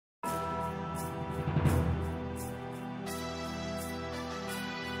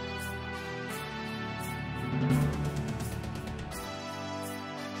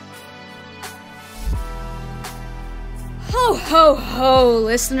Ho ho,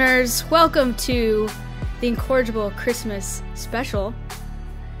 listeners! Welcome to the Incorrigible Christmas special,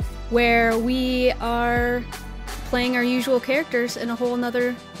 where we are playing our usual characters in a whole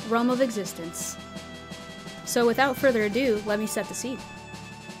nother realm of existence. So without further ado, let me set the scene.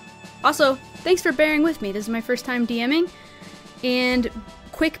 Also, thanks for bearing with me. This is my first time DMing, and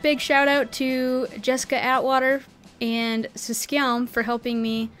quick big shout out to Jessica Atwater and Siskiam for helping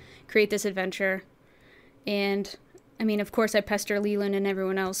me create this adventure. And I mean, of course I pester Leland and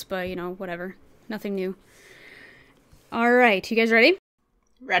everyone else, but you know, whatever. Nothing new. Alright, you guys ready?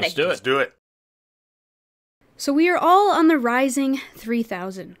 Ready. Let's do it. Let's do it. So we are all on the rising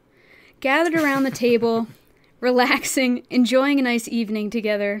 3000, gathered around the table, relaxing, enjoying a nice evening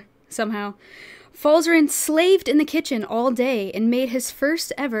together, somehow. Falzaren slaved in the kitchen all day and made his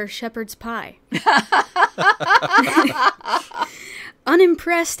first ever shepherd's pie.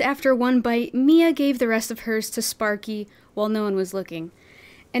 Unimpressed after one bite, Mia gave the rest of hers to Sparky while no one was looking.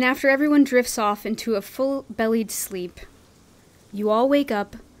 And after everyone drifts off into a full-bellied sleep, you all wake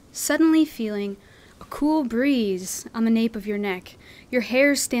up, suddenly feeling a cool breeze on the nape of your neck. Your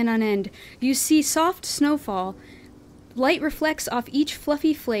hairs stand on end. You see soft snowfall. Light reflects off each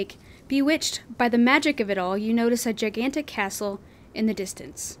fluffy flake. Bewitched by the magic of it all, you notice a gigantic castle in the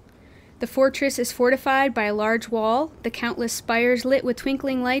distance. The fortress is fortified by a large wall, the countless spires lit with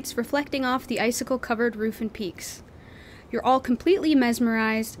twinkling lights reflecting off the icicle-covered roof and peaks. You're all completely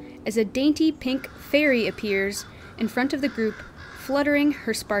mesmerized as a dainty pink fairy appears in front of the group, fluttering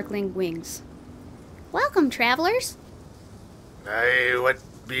her sparkling wings. Welcome, travelers. Aye, what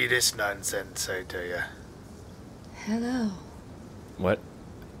be this nonsense, I tell ya? Hello. What?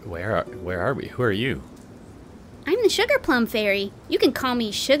 Where are we? Who are you? I'm the Sugar Plum Fairy. You can call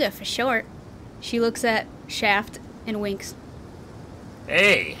me Sugar for short. She looks at Shaft and winks.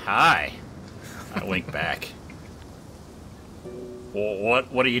 Hey, hi. I wink back. Well,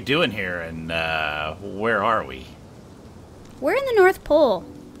 what are you doing here, and where are we? We're in the North Pole.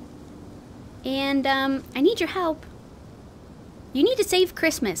 And, I need your help. You need to save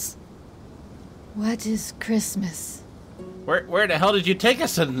Christmas. What is Christmas? Where the hell did you take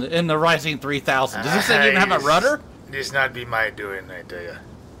us in the Rising 3000? Does this thing even have a rudder? This not be my doing, I tell ya.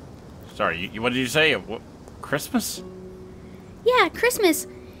 Sorry, what did you say? Christmas? Yeah, Christmas.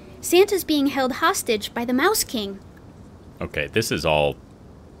 Santa's being held hostage by the Mouse King. Okay, this is all...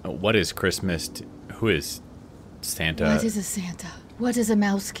 What is Christmas? Who is Santa? What is a Santa? What is a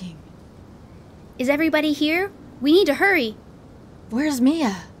Mouse King? Is everybody here? We need to hurry. Where's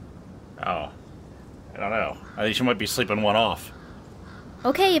Mia? Oh, I don't know. I think she might be sleeping one off.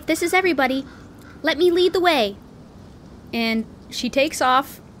 Okay, if this is everybody, let me lead the way. And she takes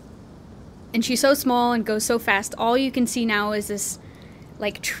off, and she's so small and goes so fast, all you can see now is this,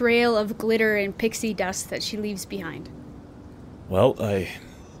 like, trail of glitter and pixie dust that she leaves behind. Well,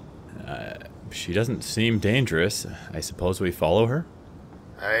 she doesn't seem dangerous. I suppose we follow her?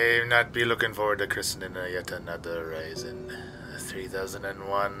 I not be looking forward to christening yet another Rising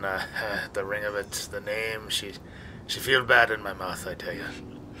 3001. The ring of it, the name, she feel bad in my mouth, I tell you.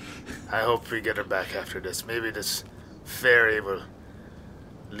 I hope we get her back after this. Maybe this fairy will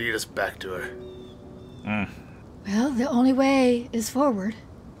lead us back to her. Well, the only way is forward.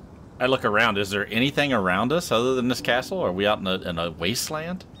 I look around. Is there anything around us other than this castle? Are we out in a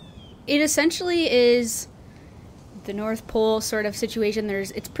wasteland? It essentially is the North Pole sort of situation.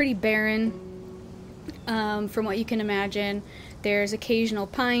 It's pretty barren, from what you can imagine. There's occasional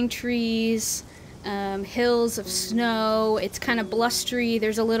pine trees, hills of snow. It's kind of blustery.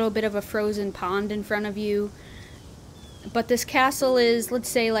 There's a little bit of a frozen pond in front of you. But this castle is, let's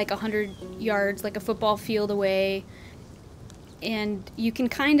say, like 100 yards, like a football field away. And you can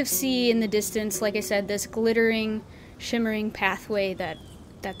kind of see in the distance, like I said, this glittering, shimmering pathway that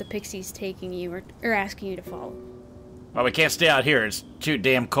the pixie's taking you or asking you to follow. Well, we can't stay out here. It's too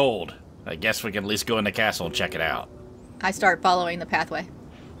damn cold. I guess we can at least go in the castle and check it out. I start following the pathway.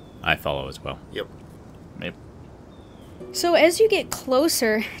 I follow as well. Yep. Maybe. So as you get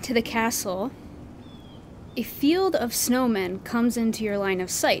closer to the castle, a field of snowmen comes into your line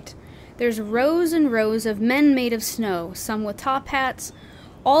of sight. There's rows and rows of men made of snow, some with top hats,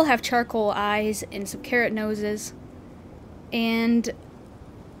 all have charcoal eyes and some carrot noses, and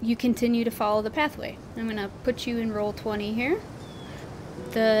you continue to follow the pathway. I'm going to put you in roll 20 here.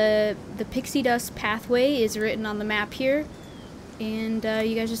 The pixie dust pathway is written on the map here, and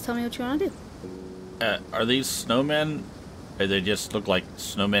you guys just tell me what you want to do. Are these snowmen, or they just look like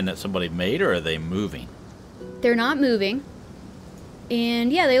snowmen that somebody made, or are they moving? They're not moving,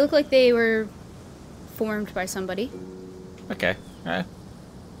 and yeah, they look like they were formed by somebody. Okay.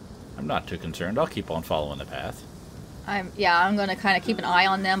 I'm not too concerned. I'll keep on following the path. I'm gonna kind of keep an eye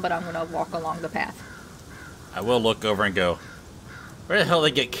on them, but I'm gonna walk along the path. I will look over and go, where the hell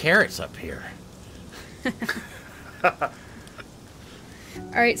they get carrots up here?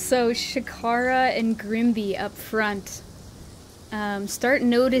 Alright, so Shikara and Grimby up front start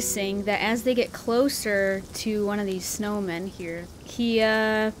noticing that as they get closer to one of these snowmen here, he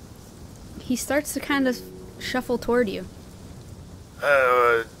starts to kind of shuffle toward you.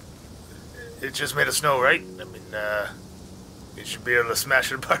 It's just made of snow, right? I mean, you should be able to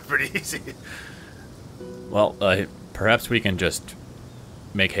smash it apart pretty easy. Well, perhaps we can just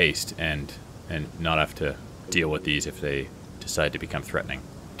make haste and not have to deal with these if they decide to become threatening.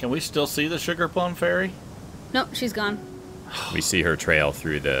 Can we still see the Sugar Plum Fairy? Nope, she's gone. We see her trail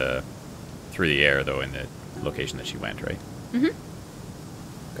through the air, though, in the location that she went, right?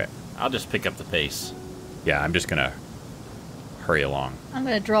 Mm-hmm. Okay. I'll just pick up the pace. Yeah, I'm just gonna hurry along. I'm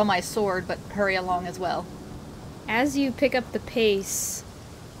gonna draw my sword, but hurry along as well. As you pick up the pace,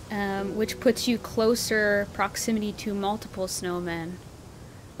 which puts you closer proximity to multiple snowmen,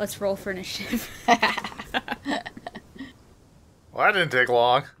 let's roll for initiative. Well, that didn't take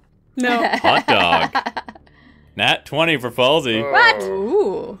long. No. Hot dog. Nat 20 for Falsey. What?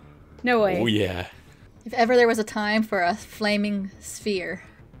 Ooh. No way. Oh, yeah. If ever there was a time for a flaming sphere.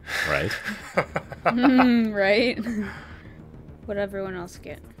 Right? Right? What'd everyone else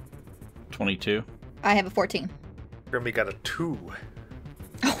get? 22. I have a 14. Grimby got a 2.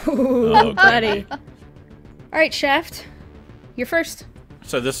 Oh, buddy. Alright, Shaft. You're first.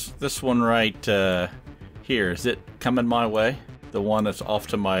 So this one right here, is it coming my way? The one that's off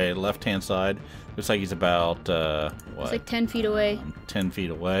to my left-hand side? Looks like he's about, what? It's like 10 feet away. 10 feet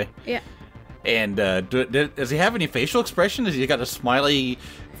away. Yeah. And does he have any facial expression? Has he got a smiley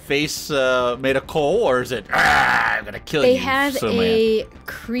face made of coal? Or is it, I'm going to kill you, They have so a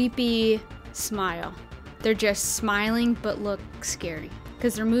creepy smile. They're just smiling but look scary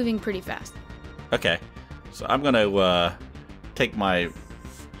because they're moving pretty fast. Okay. So I'm going to take my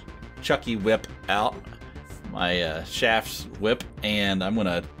Chucky whip out, my Shaft's whip, and I'm going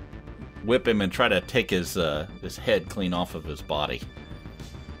to whip him and try to take his head clean off of his body.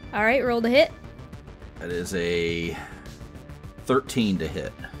 Alright, roll to hit. That is a 13 to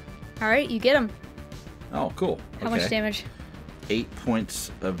hit. Alright, you get him. Oh, cool. How much damage? 8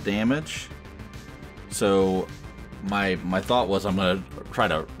 points of damage. So my thought was I'm going to try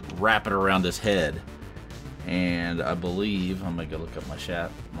to wrap it around his head. And I believe, I'm going to go look up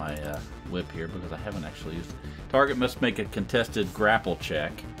my whip here because I haven't actually used it. Target must make a contested grapple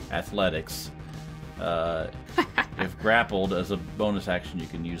check, athletics. If grappled as a bonus action, you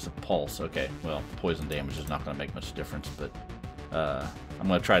can use a pulse. Okay, well, poison damage is not going to make much difference, but I'm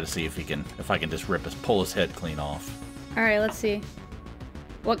going to try to see if I can just pull his head clean off. Alright, let's see.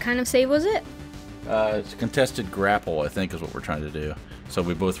 What kind of save was it? It's a contested grapple, I think, is what we're trying to do. So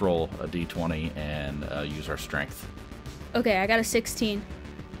we both roll a d20 and use our strength. Okay, I got a 16.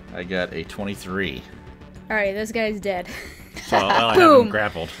 I got a 23. Alright, this guy's dead. So well, I have Boom. him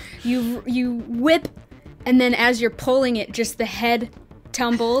grappled. You whip, and then as you're pulling it, just the head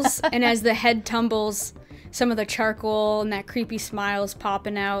tumbles, and as the head tumbles, some of the charcoal and that creepy smile's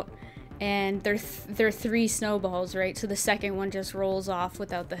popping out, and they're 3 snowballs, right? So the second one just rolls off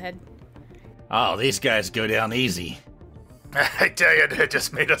without the head. Oh, these guys go down easy. I tell you, they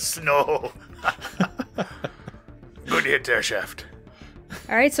just made of snow. Good hit there, Shaft.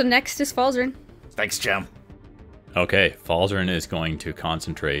 Alright, so next is Falzaren. Thanks, chum. Okay, Falzaren is going to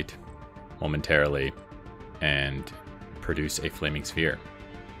concentrate momentarily and produce a flaming sphere.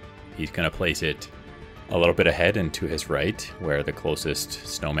 He's going to place it a little bit ahead and to his right, where the closest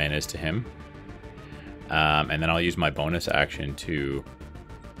snowman is to him. And then I'll use my bonus action to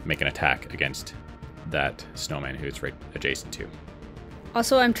make an attack against that snowman who it's right adjacent to.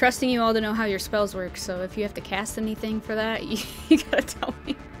 Also, I'm trusting you all to know how your spells work, so if you have to cast anything for that, you gotta tell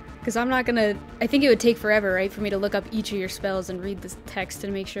me. Because I'm not gonna... I think it would take forever, right, for me to look up each of your spells and read the text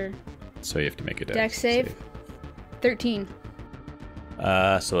and make sure. So you have to make a Dex save? 13.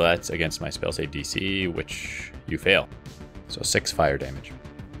 So that's against my spell save DC, which you fail. So 6 fire damage.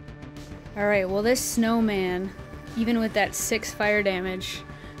 Alright, well this snowman, even with that 6 fire damage,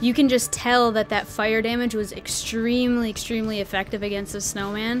 you can just tell that fire damage was extremely, extremely effective against the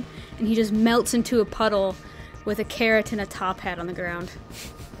snowman, and he just melts into a puddle with a carrot and a top hat on the ground.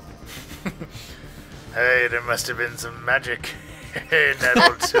 Hey, there must have been some magic in that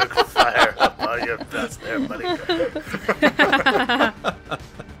old silk fire up on your butts there, buddy.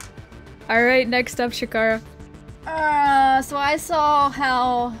 Alright, next up, Shikara. So I saw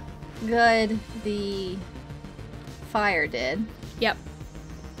how good the fire did. Yep.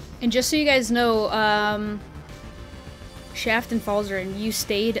 And just so you guys know, Shaft and Falzaren, you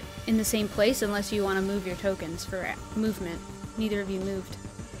stayed in the same place unless you want to move your tokens for movement. Neither of you moved.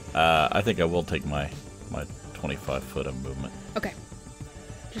 I think I will take my 25 foot of movement. Okay.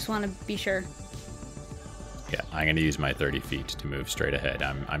 Just want to be sure. Yeah, I'm going to use my 30 feet to move straight ahead.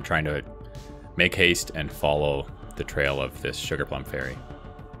 I'm trying to make haste and follow the trail of this sugar plum fairy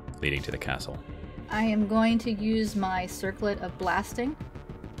leading to the castle. I am going to use my circlet of blasting.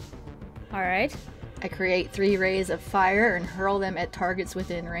 All right. I create 3 rays of fire and hurl them at targets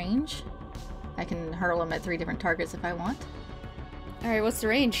within range. I can hurl them at 3 different targets if I want. All right, what's the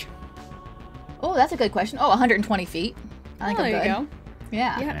range? Oh, that's a good question. Oh, 120 feet. I think I'm good. There you go.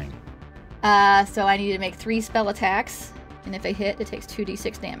 Yeah. Yeah. So I need to make 3 spell attacks, and if they hit, it takes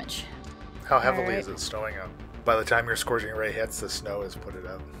 2d6 damage. How heavily Alright. is it snowing up? By the time your scorching ray hits, the snow has put it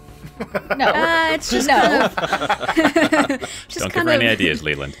up. No. It's just No. kind of... just Don't give kind her any of ideas,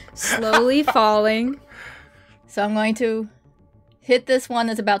 Leland. slowly falling. So I'm going to hit this one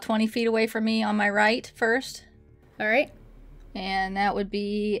that's about 20 feet away from me on my right first. All right. And that would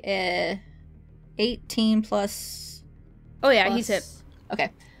be a 18 plus... Oh, yeah, plus- he's hit.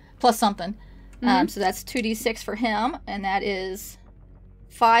 Okay. Plus something. Mhm. So that's 2d6 for him, and that is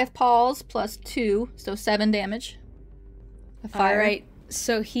 5 paws plus 2, so 7 damage. A fire. All right.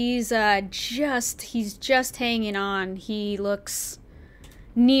 So he's just hanging on. He looks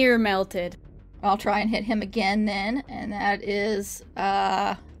near melted. I'll try and hit him again then, and that is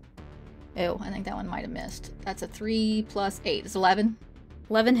oh, I think that one might have missed. That's a 3 plus 8. It's 11.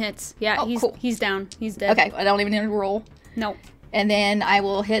 11 hits. Yeah, Oh, cool. he's down. He's dead. Okay, I don't even need to roll. No. And then I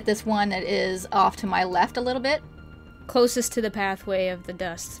will hit this one that is off to my left a little bit. Closest to the pathway of the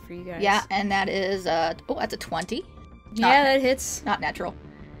dust for you guys. Yeah, and that is that's a 20. Yeah, that hits. Not natural.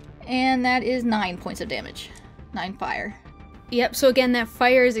 And that is 9 points of damage. 9 fire. Yep, so again, that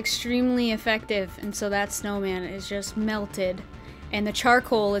fire is extremely effective, and so that snowman is just melted. And the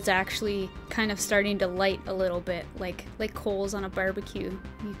charcoal is actually kind of starting to light a little bit, like coals on a barbecue.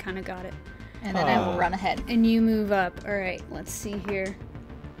 You kind of got it. And then I will run ahead. And you move up. All right, let's see here.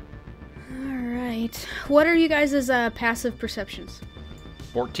 All right. What are you guys' passive perceptions?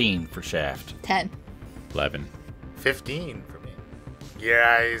 14 for Shaft. 10. 11. 15 for me. Your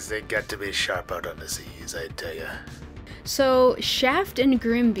eyes, they got to be sharp out on the seas, I tell ya. So, Shaft and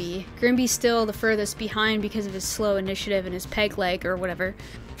Grimby. Grimby's still the furthest behind because of his slow initiative and his peg leg or whatever.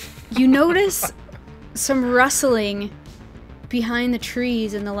 You notice some rustling behind the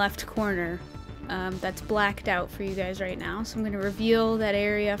trees in the left corner. That's blacked out for you guys right now. So I'm going to reveal that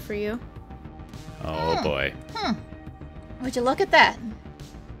area for you. Oh boy. Would you look at that?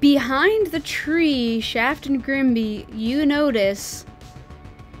 Behind the tree, Shaft and Grimby, you notice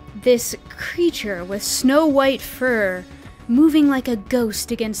this creature with snow-white fur moving like a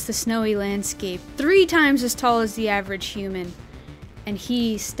ghost against the snowy landscape, 3 times as tall as the average human. And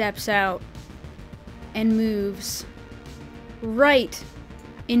he steps out and moves right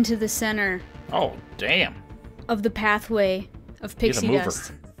into the center Oh, damn. of the pathway of He's a pixie mover.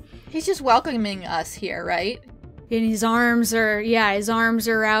 dust. He's just welcoming us here, right? And his arms are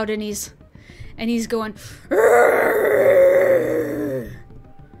out, and he's going.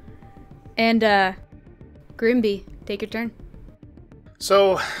 And Grimby, take your turn.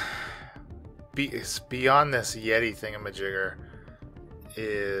 So, beyond this Yeti thingamajigger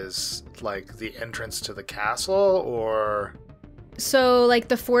is like the entrance to the castle, or So, like,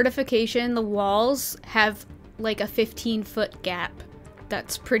 the fortification, the walls have like a 15-foot gap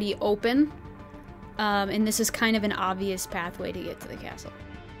that's pretty open. And this is kind of an obvious pathway to get to the castle.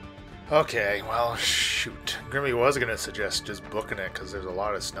 okay, well, shoot. Grimmy was gonna suggest just booking it because there's a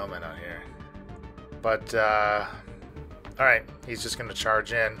lot of snowmen out here. But all right, he's just gonna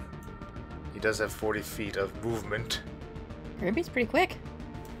charge in. He does have 40 feet of movement. Ruby's pretty quick.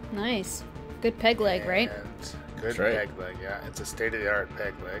 Nice. Good peg leg, right? And good That's right. peg leg, yeah. It's a state-of-the-art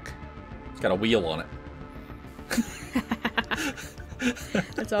peg leg. It's got a wheel on it.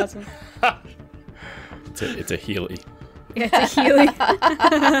 That's awesome. It's a Healy. Yeah, it's a Healy.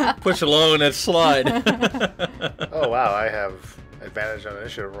 Push it low and it slide. Oh wow, I have advantage on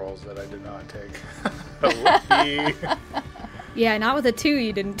initiative rolls that I did not take. Whoopee. Yeah, not with a 2,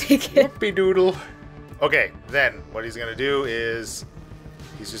 you didn't take it. Whoopee doodle. Okay, then what he's gonna do is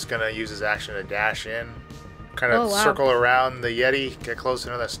he's just gonna use his action to dash in, kind of Oh, wow. circle around the Yeti, get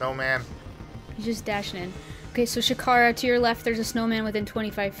closer to the snowman. He's just dashing in. Okay, so Shikara, to your left, there's a snowman within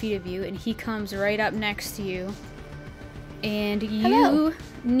 25 feet of you, and he comes right up next to you. And you Hello.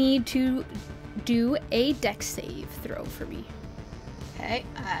 need to do a dex save throw for me. Okay,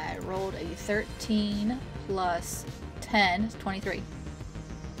 I rolled a 13 plus 10, it's 23.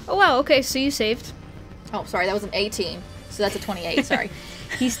 Oh, wow, okay, so you saved. Oh, sorry, that was an 18. So that's a 28, sorry.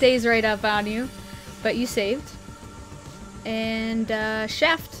 He stays right up on you, but you saved. And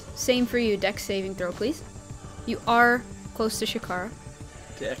Shaft, same for you. Dex saving throw, please. You are close to Shikara.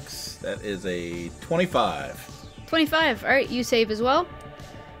 Dex, that is a 25. 25. All right, you save as well.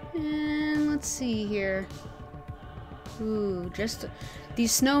 And let's see here. Ooh, just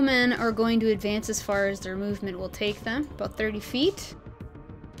these snowmen are going to advance as far as their movement will take them, about 30 feet.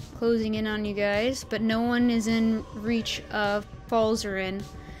 Closing in on you guys, but no one is in reach of Falzaren.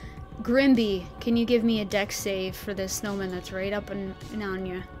 Grimby, can you give me a dex save for this snowman that's right up and on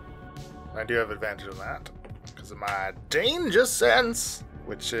you? I do have advantage on that because of my danger sense,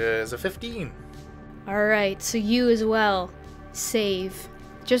 which is a 15. Alright, so you as well. Save.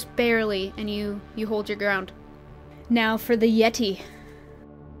 Just barely, and you hold your ground. Now for the Yeti.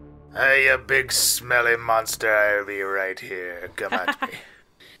 Hey, you big smelly monster, I'll be right here. Come at me.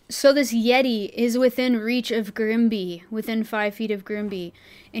 So this Yeti is within reach of Grimby, within 5 feet of Grimby,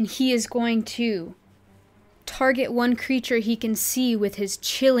 and he is going to target one creature he can see with his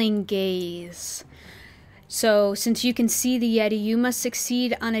chilling gaze. So, since you can see the Yeti, you must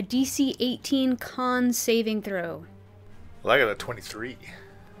succeed on a DC 18 con saving throw. Well, I got a 23.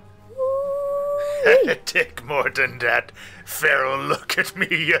 Ooh-wee. Take more than that. Pharaoh, look at me,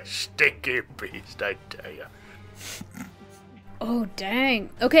 you stinky beast, I tell ya. Oh, dang.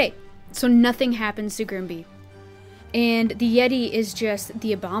 Okay, so nothing happens to Grimby. And the Yeti is just,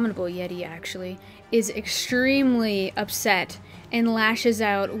 the abominable Yeti actually, is extremely upset and lashes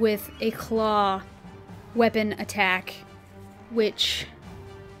out with a claw weapon attack, which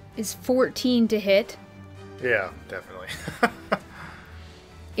is 14 to hit. Yeah, definitely.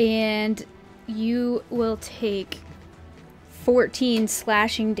 And you will take 14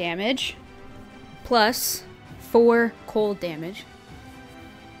 slashing damage plus 4 cold damage.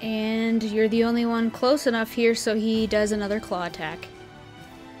 And you're the only one close enough here, so he does another claw attack.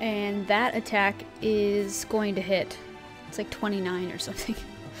 And that attack is going to hit. It's like 29 or something.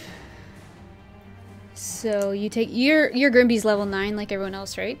 So you take your Grimby's level 9 like everyone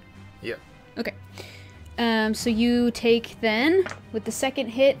else, right? Yep. Okay. So you take then, with the second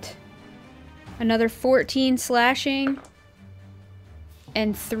hit, another 14 slashing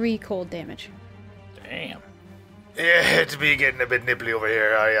and 3 cold damage. Damn. Yeah, it's me getting a bit nipply over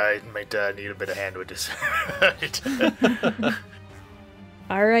here. I might need a bit of hand with this.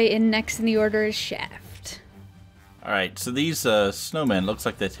 Alright, and next in the order is Shaft. Alright, so these snowmen, looks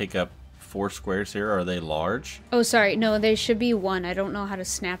like they take up 4 squares here. Are they large? Oh, sorry. No, they should be 1. I don't know how to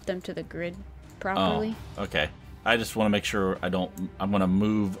snap them to the grid properly. Oh, okay. I just want to make sure I'm going to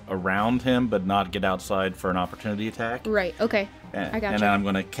move around him, but not get outside for an opportunity attack. Right, okay. And, I gotcha. And then I'm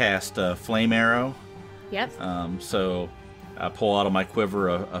going to cast a flame arrow. Yep. So I pull out of my quiver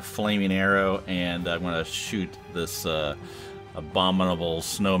a flaming arrow, and I'm going to shoot this abominable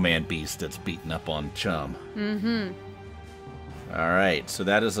snowman beast that's beating up on Chum. Mm-hmm. All right, so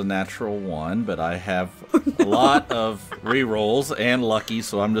that is a natural 1, but I have a lot of rerolls and lucky,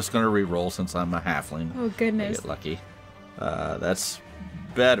 so I'm just going to reroll since I'm a halfling. Oh, goodness. I get lucky. That's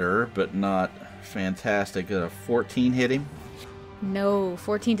better, but not fantastic. A 14 hit him. No,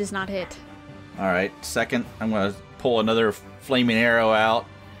 14 does not hit. All right, second, I'm going to pull another flaming arrow out,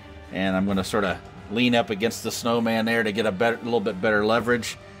 and I'm going to sort of lean up against the snowman there to get a little bit better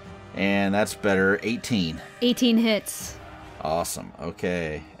leverage, and that's better. 18. 18 hits. Awesome.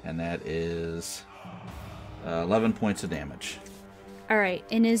 Okay, and that is 11 points of damage. Alright,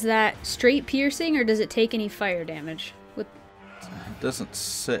 and is that straight piercing, or does it take any fire damage? It doesn't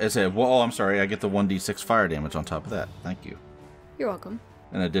say. It said, well, I'm sorry, I get the 1d6 fire damage on top of that. Thank you. You're welcome.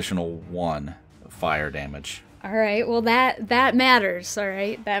 An additional 1 fire damage. Alright, well that matters,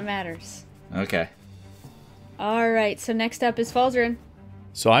 alright? That matters. Okay. Alright, so next up is Falzaren.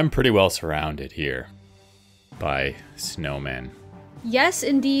 So I'm pretty well surrounded here by snowmen. Yes,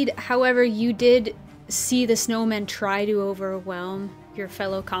 indeed. However, you did see the snowmen try to overwhelm your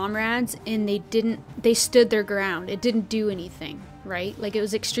fellow comrades, and they stood their ground. It didn't do anything, right? Like, it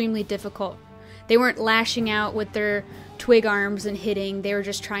was extremely difficult. They weren't lashing out with their twig arms and hitting. They were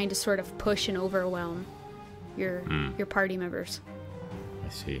just trying to sort of push and overwhelm your party members. I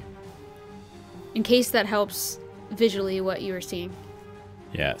see. In case that helps visually what you were seeing.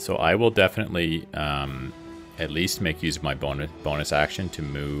 Yeah, so I will definitely at least make use of my bonus action to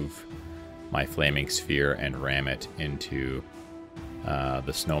move my flaming sphere and ram it into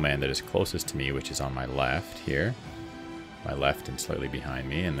the snowman that is closest to me, which is on my left here. My left and slightly behind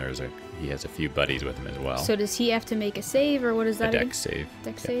me, and he has a few buddies with him as well. So does he have to make a save, or what is that? A dex save.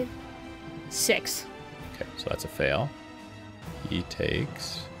 Dex save? 6. Okay, so that's a fail. He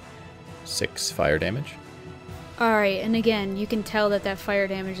takes 6 fire damage. Alright, and again, you can tell that fire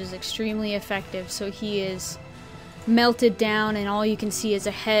damage is extremely effective, so he is melted down, and all you can see is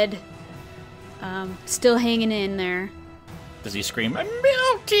a head still hanging in there. Does he scream, "I'm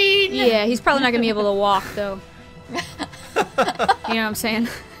melting"? Yeah, he's probably not going to be able to walk, though. You know what I'm saying?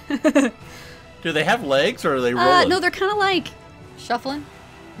 Do they have legs, or are they rolling? No, they're kind of like Shuffling?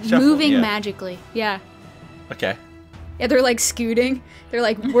 moving yeah. magically. Yeah. Okay. Yeah, they're like scooting. They're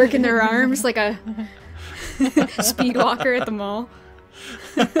like working their arms like a speed walker at the mall.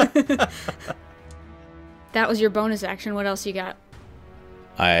 That was your bonus action. What else you got?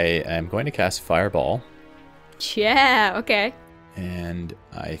 I am going to cast Fireball, Yeah, okay. and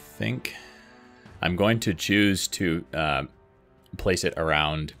I think I'm going to choose to place it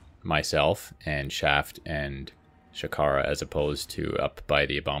around myself and Shaft and Shikara as opposed to up by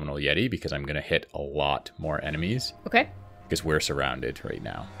the Abominable Yeti, because I'm going to hit a lot more enemies Okay. because we're surrounded right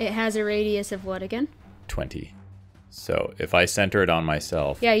now. It has a radius of what again? 20. So if I center it on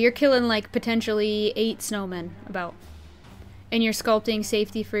myself, Yeah, you're killing like potentially 8 snowmen about. And you're sculpting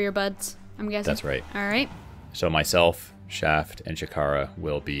safety for your buds, I'm guessing? that's right. All right. So myself, Shaft, and Shikara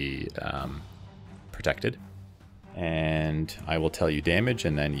will be protected. And I will tell you damage,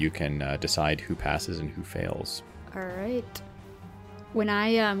 and then you can decide who passes and who fails. All right. When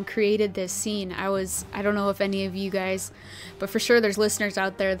I created this scene, I don't know if any of you guys, but for sure there's listeners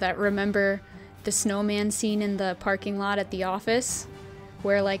out there that remember the snowman scene in the parking lot at the office,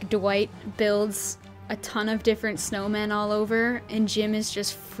 where like Dwight builds a ton of different snowmen all over, and Jim is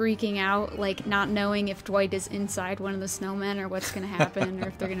just freaking out, like not knowing if Dwight is inside one of the snowmen or what's going to happen or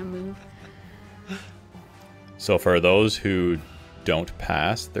if they're going to move. So for those who don't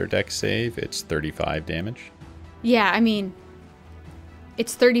pass their dex save, it's 35 damage. Yeah, I mean,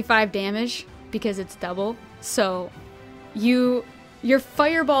 it's 35 damage because it's double. So your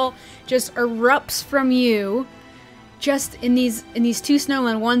fireball just erupts from you. Just in these 2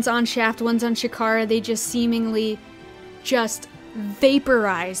 snowmen, one's on Shaft, one's on Shikara, they just seemingly just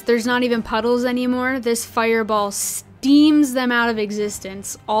vaporize. There's not even puddles anymore. This fireball steams them out of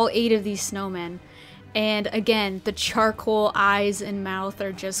existence, all 8 of these snowmen. And again, the charcoal eyes and mouth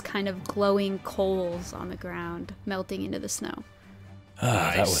are just kind of glowing coals on the ground, melting into the snow.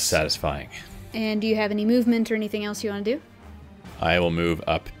 That was satisfying. And do you have any movement or anything else you want to do? I will move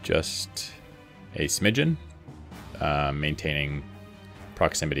up just a smidgen, maintaining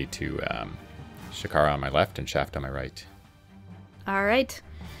proximity to Shikara on my left and Shaft on my right. All right.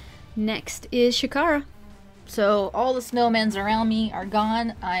 Next is Shikara. So all the snowmen around me are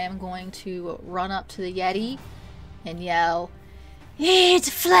gone. I am going to run up to the Yeti and yell, "Eat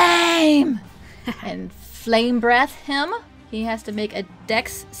flame!" and flame breath him. He has to make a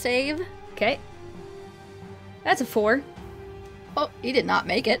dex save. Okay. That's a 4. Oh, he did not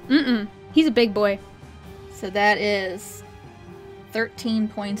make it. He's a big boy. So that is 13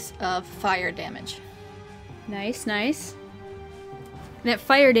 points of fire damage. Nice, nice. And that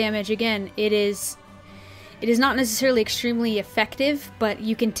fire damage, again, it is not necessarily extremely effective, but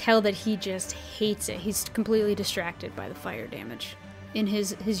you can tell that he just hates it. He's completely distracted by the fire damage in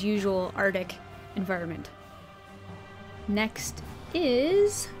his usual Arctic environment. Next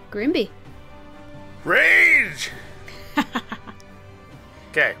is Grimby. Rage!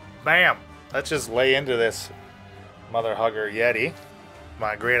 Okay, bam. Let's just lay into this mother hugger Yeti.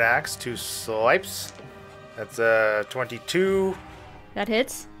 My great axe, 2 swipes. That's 22, That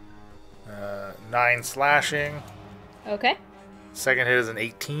hits. 9 slashing. Okay. Second hit is an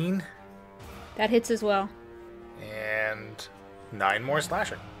 18, That hits as well. and 9 more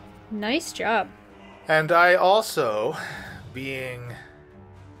slashing. Nice job. And I also, being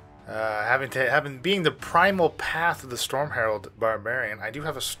being the primal path of the Storm Herald Barbarian, I do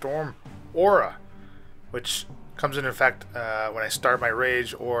have a Storm Aura, which comes in effect when I start my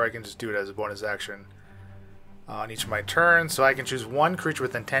rage, or I can just do it as a bonus action on each of my turns. So I can choose one creature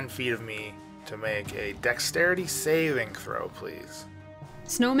within 10 feet of me to make a dexterity saving throw, please.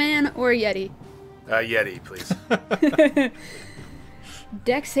 Snowman or Yeti? Yeti, please.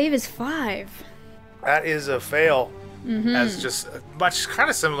 Dex save is 5. That is a fail. As just much kind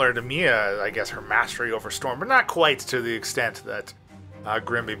of similar to Mia, I guess, her mastery over Storm, but not quite to the extent that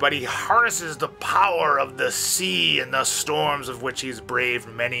Grimby. But he harnesses the power of the sea and the storms of which he's braved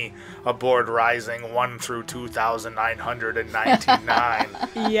many aboard Rising 1 through 2,999.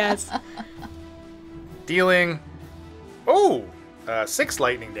 Yes. Dealing, 6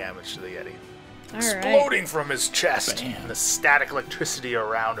 lightning damage to the Yeti. All Exploding from his chest Bam. and the static electricity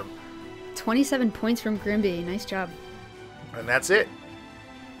around him. 27 points from Grimby. Nice job. And that's it.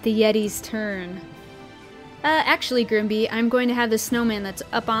 The Yeti's turn. Actually, Grimby, I'm going to have the snowman that's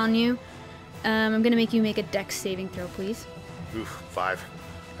up on you I'm going to make you make a dex saving throw, please. Oof, 5.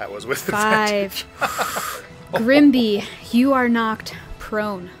 That was with 5. Grimby, you are knocked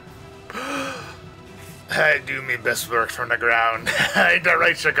prone. I do me best work from the ground. Ain't that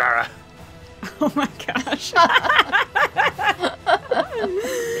right, Shikara? Oh my gosh.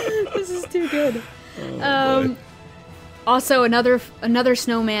 This is too good. Also, another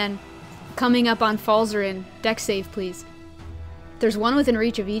snowman coming up on Falzaren. Dex save, please. There's one within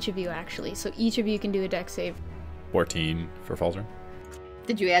reach of each of you, actually, so each of you can do a dex save. 14 for Falzaren.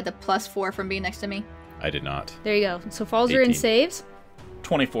 Did you add the +4 from being next to me? I did not. There you go. So Falzaren 18. saves.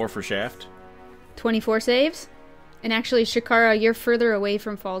 24 for Shaft. 24 saves. And actually, Shikara, you're further away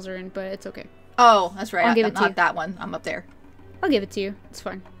from Falzaren, but it's okay. Oh, that's right. I'll give it to not you. that one. I'm up there. I'll give it to you. It's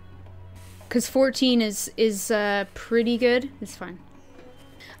fine. Because 14 is pretty good. It's fine.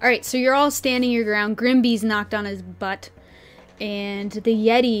 Alright, so you're all standing your ground. Grimby's knocked on his butt. And the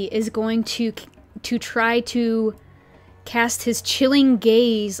Yeti is going to try to cast his chilling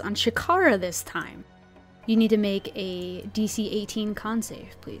gaze on Shikara this time. You need to make a DC 18 con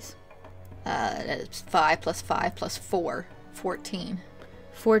save, please. That's 5 + 5 + 4. 14.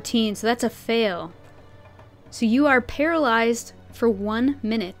 14, so that's a fail. So you are paralyzed for 1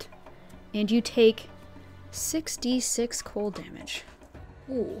 minute, and you take 6d6 cold damage.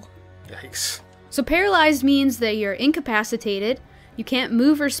 Ooh. Yikes. So paralyzed means that you're incapacitated, you can't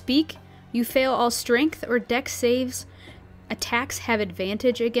move or speak, you fail all strength or dex saves, attacks have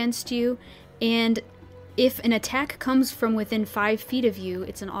advantage against you, and if an attack comes from within 5 feet of you,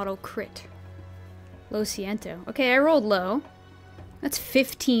 it's an auto crit. Lo siento. Okay, I rolled low. That's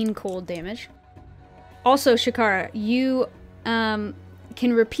 15 cold damage. Also, Shikara, you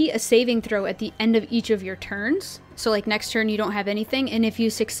can repeat a saving throw at the end of each of your turns. So, like, next turn you don't have anything, and if you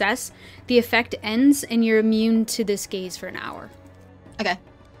success, the effect ends and you're immune to this gaze for an hour. Okay.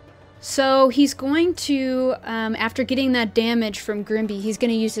 So he's going to, after getting that damage from Grimby, he's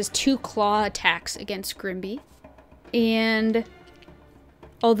going to use his 2 claw attacks against Grimby. And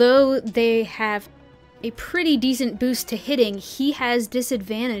although they have a pretty decent boost to hitting, he has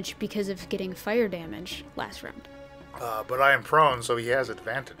disadvantage because of getting fire damage last round. But I am prone, so he has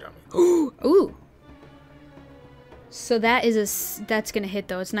advantage on me. Ooh. So that's going to hit,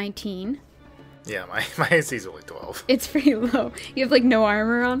 though. It's 19. Yeah, my AC is only 12. It's pretty low. You have, like, no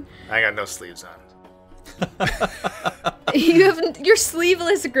armor on. I got no sleeves on. You're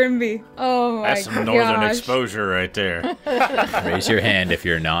sleeveless, Grimby. Oh my gosh. That's some northern exposure right there. Raise your hand if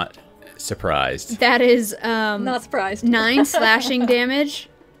you're not surprised. That is Not surprised. 9 slashing damage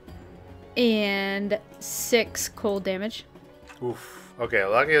and 6 cold damage. Oof. Okay,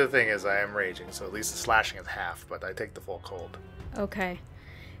 lucky the thing is I am raging, so at least the slashing is half, but I take the full cold. Okay.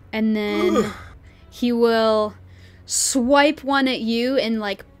 And then he will swipe one at you and,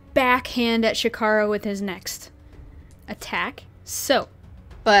 like, backhand at Shikara with his next attack. So.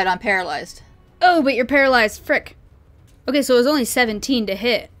 But I'm paralyzed. Oh, but you're paralyzed. Frick. Okay, so it was only 17 to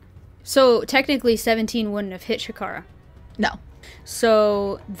hit. So technically 17 wouldn't have hit Shikara. No.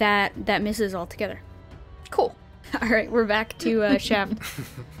 So that misses altogether. Cool. Alright, we're back to Shaft.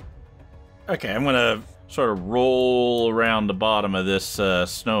 Okay, I'm going to sort of roll around the bottom of this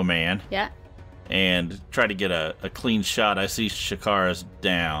snowman. Yeah. And try to get a clean shot. I see Shikara's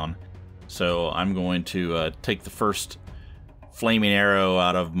down. So I'm going to take the first flaming arrow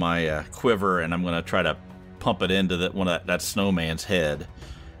out of my quiver, and I'm going to try to pump it into that snowman's head,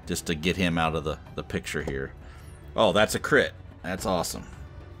 just to get him out of the picture here. Oh, that's a crit. That's awesome.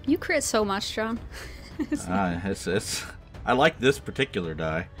 You crit so much, John. I like this particular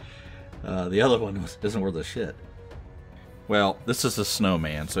die. The other one isn't worth a shit. Well, this is a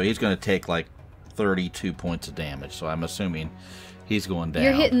snowman, so he's going to take like 32 points of damage. So I'm assuming he's going down.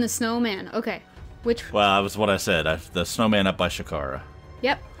 You're hitting the snowman. Okay. Which? Well, that was what I said. The snowman up by Shikara.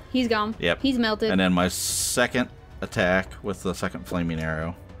 Yep. He's gone. Yep. He's melted. And then my second attack with the second flaming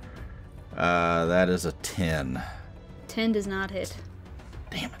arrow. That is a 10. 10 does not hit.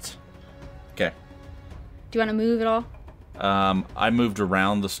 Damn it. Okay. Do you want to move at all? I moved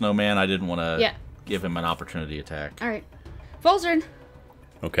around the snowman. I didn't want to Yeah. give him an opportunity attack. All right. Falzaren,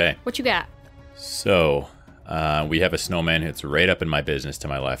 Okay. what you got? So, we have a snowman who's right up in my business to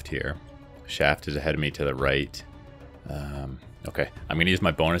my left here. Shaft is ahead of me to the right. Okay. I'm going to use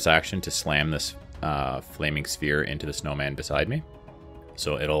my bonus action to slam this flaming sphere into the snowman beside me.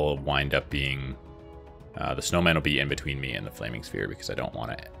 So it'll wind up being... the snowman will be in between me and the flaming sphere because I don't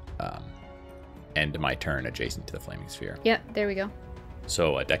want to end my turn adjacent to the flaming sphere. Yep, there we go.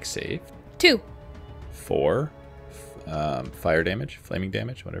 So a dex save. 2. 4 fire damage, flaming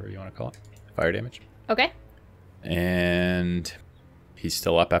damage, whatever you want to call it. Fire damage. Okay. And He's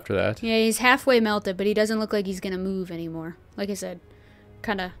still up after that? Yeah, he's halfway melted, but he doesn't look like he's going to move anymore. Like I said,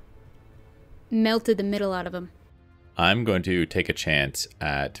 kind of melted the middle out of him. I'm going to take a chance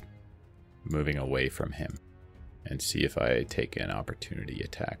at moving away from him and see if I take an opportunity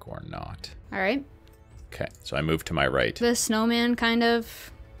attack or not. All right. Okay, so I move to my right. The snowman kind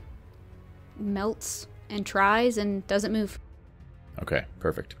of melts and tries and doesn't move. Okay,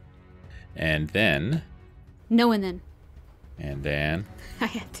 perfect. And then... No and then. And then... I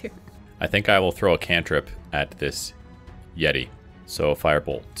had to. I think I will throw a cantrip at this Yeti. So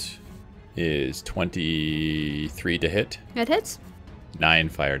Firebolt is 23 to hit. That hits. 9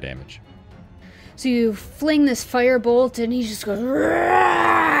 fire damage. So you fling this firebolt and he just goes...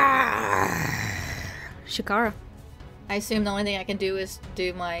 Shikara. I assume the only thing I can do is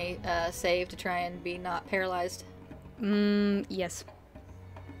do my save to try and be not paralyzed. Yes.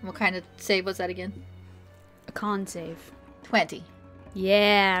 What kind of save was that again? A con save. 20.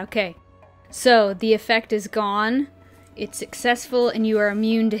 Yeah, okay. So the effect is gone. It's successful and you are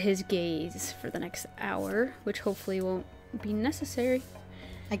immune to his gaze for the next hour, which hopefully won't be necessary.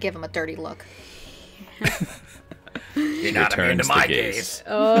 I give him a dirty look. You're not immune to my gaze.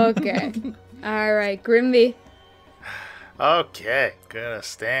 Okay. All right, Grimby. Okay, gonna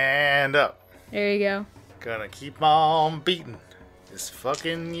stand up. There you go. Gonna keep on beating this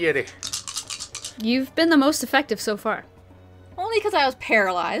fucking Yeti. You've been the most effective so far. Only because I was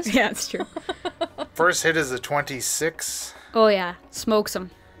paralyzed. Yeah, that's true. First hit is a 26, Oh yeah, smokes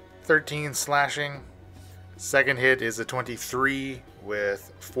him. 13 slashing. Second hit is a 23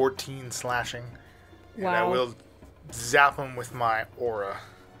 with 14 slashing. And I Wow. will zap him with my aura.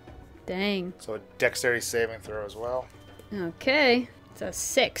 Dang. So a dexterity saving throw as well. Okay. It's a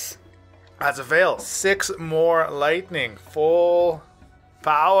 6. That's a fail. 6 more lightning. Full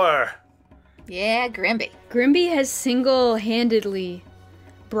power. Yeah, Grimby. Grimby has single-handedly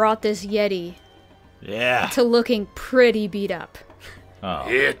brought this Yeti Yeah. to looking pretty beat up. Oh.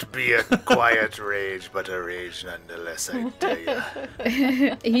 It be a quiet rage, but a rage nonetheless, I tell ya.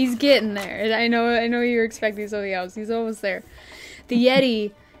 He's getting there. I know you're expecting something else. He's almost there. The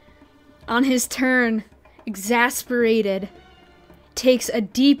Yeti, on his turn, exasperated, takes a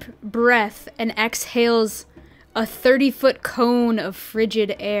deep breath and exhales a 30-foot cone of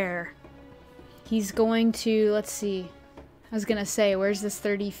frigid air. He's going to, let's see. I was going to say, where's this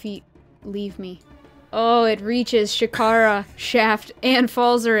 30 feet leave me? Oh, it reaches Shikara, Shaft, and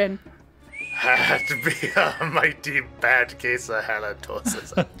Falzaren. Had to be a mighty bad case of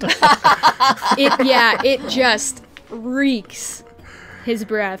halitosis. It just reeks his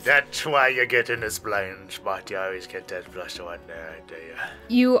breath. That's why you get in this blind spot. You always get that +1 there, I tell ya.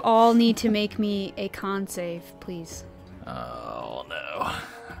 You all need to make me a con save, please. Oh, no.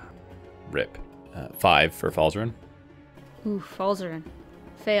 Rip. 5 for Falzaren. Ooh, Falzaren.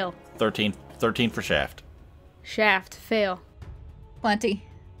 Fail. 13 for Shaft. Shaft. Fail. 20.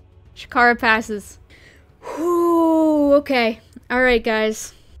 Shikara passes. Whew, okay. Alright,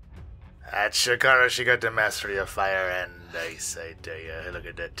 guys. At Shikara, she got the mastery of fire and ice, I tell ya. Look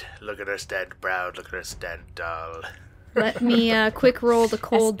at that. Look at her stand proud. Look at her stand tall. Let me quick roll the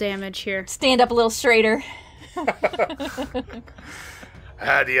cold damage here. Stand up a little straighter.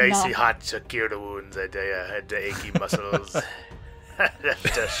 Ah, the icy hot Shakira wounds, I tell ya. Had the achy muscles. That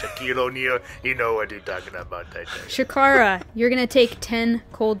Shaquille O'Neal, you know what you're talking about, I tell ya. Shikara, you're gonna take 10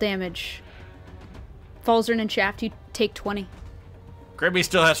 cold damage. Falzaren and Shaft, you take 20. Grimby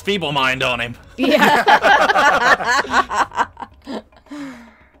still has feeble mind on him. Yeah.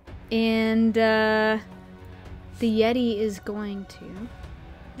 And the Yeti is going to...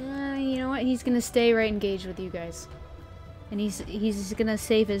 you know what? He's going to stay right engaged with you guys. And he's going to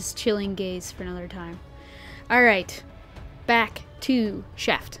save his chilling gaze for another time. Alright. Back to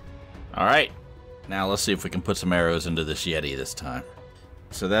Shaft. All right. Now let's see if we can put some arrows into this Yeti this time.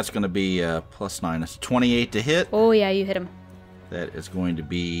 So that's going to be +9. That's 28 to hit. Oh yeah, you hit him. That is going to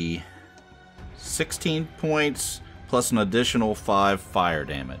be 16 points plus an additional 5 fire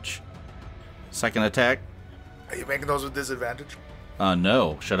damage. Second attack. Are you making those with disadvantage?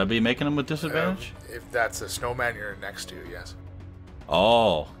 No. Should I be making them with disadvantage? If that's a snowman you're next to, yes.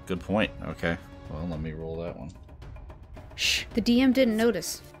 Oh, good point. Okay. Well, let me roll that one. Shh, the DM didn't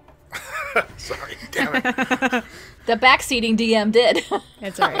notice. Sorry, damn it. The backseating DM did.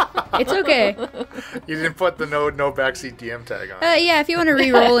 It's alright. It's okay. You didn't put the no backseat DM tag on. Yeah, if you want to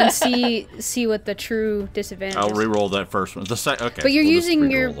re-roll and see what the true disadvantage I'll is. re-roll that first one. Okay. But you're we'll just using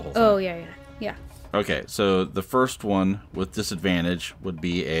re-roll your... the whole thing. Oh, yeah. Okay, so the first one with disadvantage would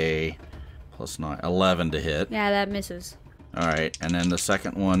be a +9, 11 to hit. Yeah, that misses. All right, and then the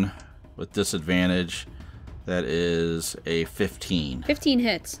second one with disadvantage, That is a 15. 15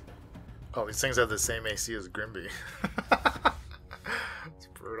 hits. Oh, these things have the same AC as Grimby. It's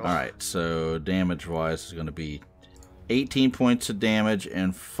brutal. All right, so damage-wise is going to be 18 points of damage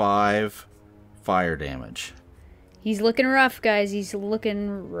and 5 fire damage. He's looking rough, guys. He's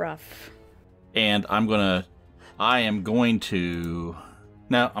looking rough. And I'm going to...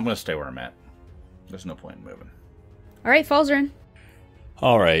 No, I'm going to stay where I'm at. There's no point in moving. All right, Falzaren.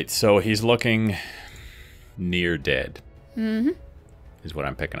 All right, so he's looking near dead. Mm-hmm. Is what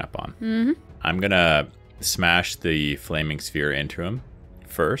I'm picking up on. Mm-hmm. I'm going to smash the flaming sphere into him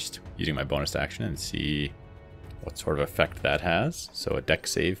first, using my bonus action, and see what sort of effect that has. So a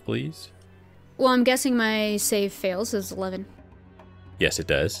dex save, please. Well, I'm guessing my save fails as 11. Yes, it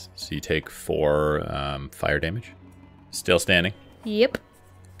does. So you take 4 fire damage. Still standing. Yep.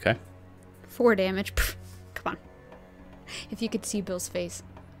 Okay. 4 damage. Pfft, come on. If you could see Bill's face.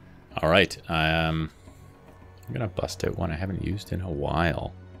 All right. I'm going to bust out one I haven't used in a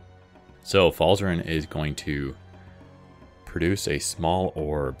while. So Falzaren is going to produce a small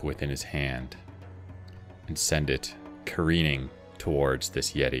orb within his hand and send it careening towards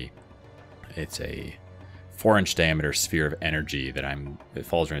this Yeti. It's a 4-inch diameter sphere of energy that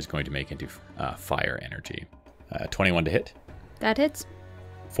Falzaren is going to make into fire energy. 21 to hit. That hits.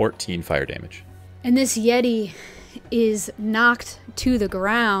 14 fire damage. And this Yeti is knocked to the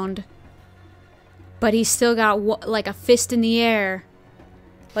ground, but he's still got like a fist in the air,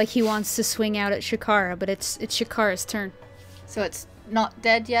 like he wants to swing out at Shikara, but it's Shikara's turn. So it's not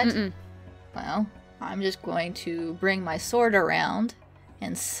dead yet? Mm-mm. Well, I'm just going to bring my sword around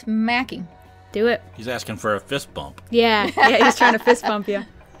and smack him. Do it. He's asking for a fist bump. Yeah, he's trying to fist bump you.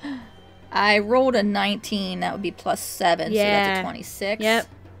 I rolled a 19. That would be plus 7, so that's a 26. Yep,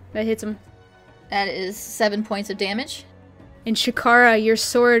 that hits him. That is 7 points of damage. And Shikara, your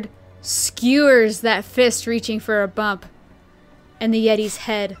sword skewers that fist reaching for a bump, and the Yeti's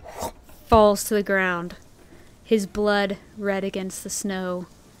head falls to the ground. His blood red against the snow,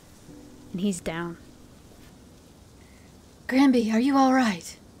 and he's down. Grimby, are you all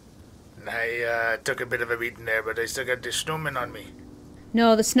right? I took a bit of a beating there, but I still got the snowman on me.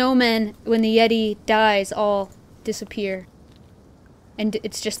 No, the snowmen, when the Yeti dies, all disappear. And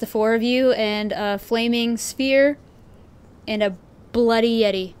it's just the 4 of you and a flaming sphere and a bloody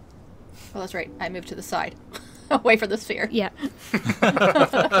Yeti. Oh, that's right. I moved to the side. Away from the sphere. Yeah.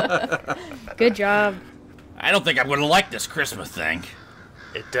 Good job. I don't think I'm going to like this Christmas thing.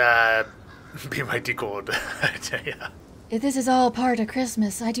 It be mighty cold, I tell ya. If this is all part of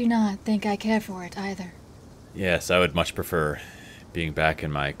Christmas, I do not think I care for it either. Yes, I would much prefer being back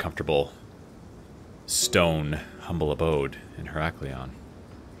in my comfortable stone humble abode in Heraklion.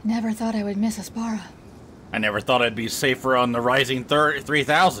 Never thought I would miss Aspara. I never thought I'd be safer on the rising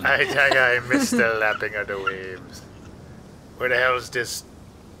 3000. I tell ya, I miss the lapping of the waves. Where the hell's this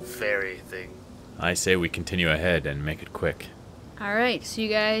fairy thing? I say we continue ahead and make it quick. All right, so you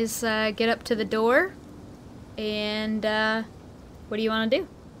guys get up to the door, and what do you want to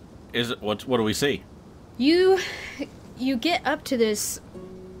do? What do we see? You get up to this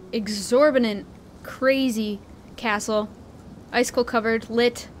exorbitant, crazy castle, icicle covered,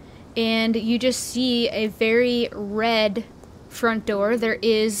 lit, and you just see a very red front door. There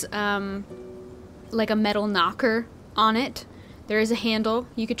is like a metal knocker on it. There is a handle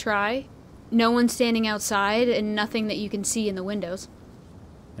you could try. No one standing outside, and nothing that you can see in the windows.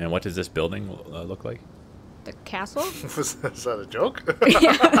 And what does this building look like? The castle? Was that a joke?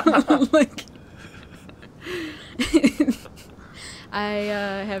 Yeah, like I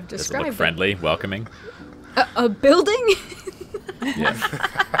have Does it described look friendly, welcoming? A building? Yeah.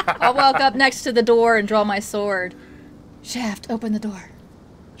 I'll walk up next to the door and draw my sword. Shaft, open the door.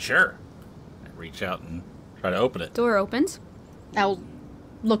 Sure. I reach out and try to open it. Door opens. I'll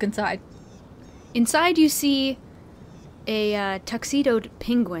look inside. Inside you see a tuxedoed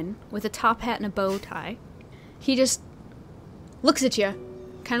penguin with a top hat and a bow tie. He just looks at you,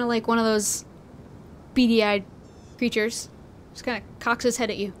 kind of like one of those beady-eyed creatures. Just kind of cocks his head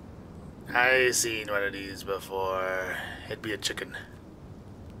at you. I seen one of these before. It'd be a chicken.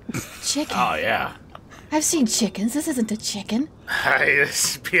 Chicken? Oh, yeah. I've seen chickens. This isn't a chicken. I'd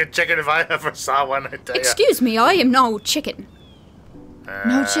be a chicken if I ever saw one, I tell ya. Excuse me, I am no chicken.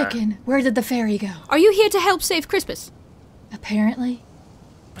 No chicken. Where did the fairy go? Are you here to help save Crispus? Apparently.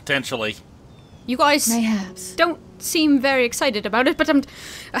 Potentially. You guys Mayhaps. don't seem very excited about it, but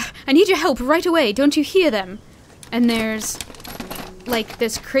I need your help right away. Don't you hear them? And there's like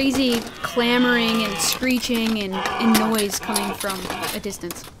this crazy clamoring and screeching and noise coming from a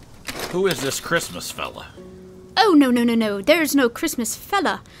distance. Who is this Christmas fella? Oh, no. There's no Christmas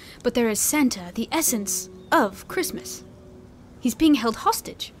fella, but there is Santa, the essence of Christmas. He's being held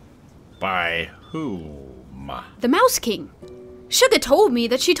hostage. By whom? The Mouse King. Sugar told me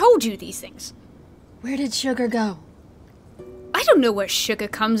that she told you these things. Where did Sugar go? I don't know where Sugar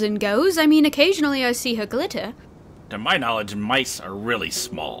comes and goes. I mean, occasionally I see her glitter. To my knowledge, mice are really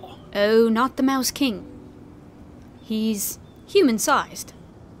small. Oh, not the Mouse King. He's human-sized.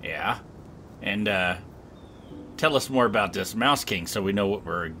 Yeah? And, tell us more about this Mouse King so we know what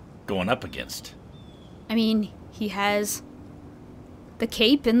we're going up against. I mean, he has the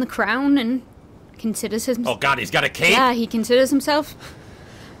cape and the crown and considers himself... Oh god, he's got a cape? Yeah, he considers himself.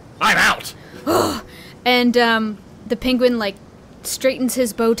 I'm out! And, the penguin, like, straightens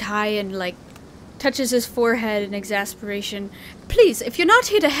his bow tie and, like, touches his forehead in exasperation. Please, if you're not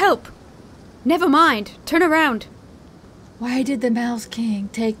here to help, never mind. Turn around. Why did the Mouse King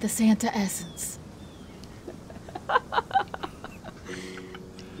take the Santa essence?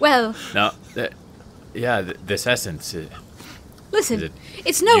 Well, No, this essence is listen, it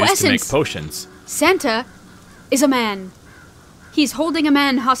it's no used essence. to make potions. Santa is a man. He's holding a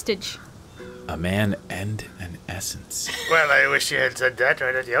man hostage. A man and an essence. Well, I wish you had said that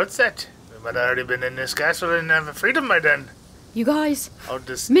right at the outset. We might have already been in this castle and have freedom by then. You guys, All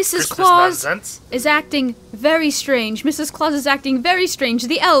this Mrs. Christmas Claus nonsense. is acting very strange. Mrs. Claus is acting very strange.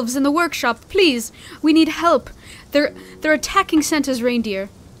 The elves in the workshop, please, we need help. They're attacking Santa's reindeer.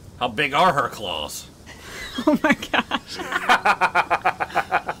 How big are her claws? Oh my gosh.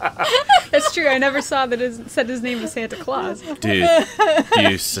 That's true. I never saw that it said his name was Santa Claus. Do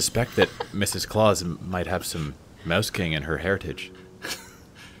you suspect that Mrs. Claus might have some Mouse King in her heritage?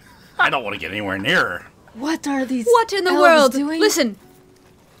 I don't want to get anywhere near her. What are these What in the elves world? doing? Listen.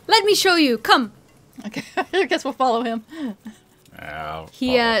 Let me show you. Come. Okay, I guess we'll follow him.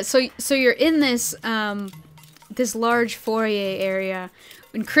 So you're in this this large foyer area.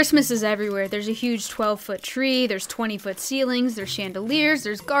 And Christmas is everywhere. There's a huge 12-foot tree, there's 20-foot ceilings, there's chandeliers,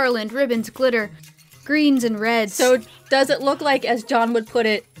 there's garland, ribbons, glitter, greens and reds. So does it look like, as John would put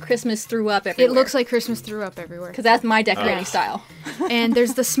it, Christmas threw up everywhere? it looks like Christmas threw up everywhere. Because that's my decorating style. And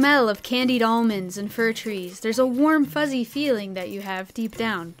there's the smell of candied almonds and fir trees. There's a warm, fuzzy feeling that you have deep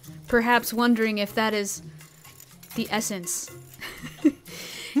down. Perhaps wondering if that is the essence.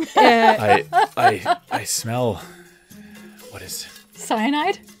 I smell. What is?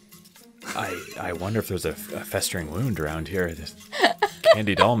 Cyanide? I wonder if there's a festering wound around here. This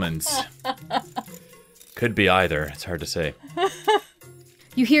candied almonds. Could be either. It's hard to say.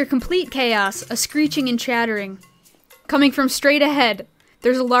 You hear complete chaos, a screeching and chattering. Coming from straight ahead,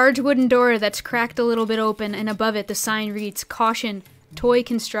 there's a large wooden door that's cracked a little bit open, and above it the sign reads, "Caution, toy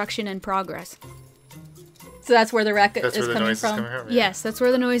construction in progress." So that's where the racket That's is where the coming noise from? is coming from. Yeah. Yes, that's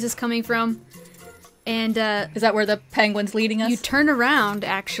where the noise is coming from. And Is that where the penguin's leading us? you turn around,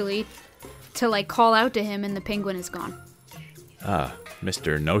 actually, to, like, call out to him, and the penguin is gone. Ah,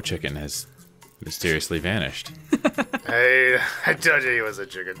 Mr. No Chicken has mysteriously vanished. I told you he was a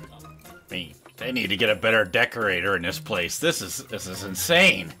chicken. They need to get a better decorator in this place. This is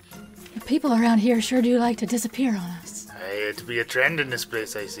insane. The people around here sure do like to disappear on us. It'd be a trend in this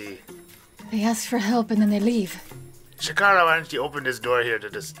place, I see. They ask for help and then they leave. Shikara, why don't you open this door here to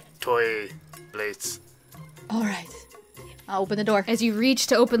this toy place? All right. I'll open the door. As you reach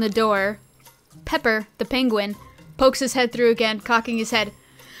to open the door, Pepper, the penguin, pokes his head through again, cocking his head.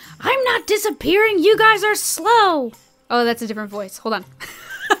 "I'm not disappearing, you guys are slow!" Oh, that's a different voice. Hold on.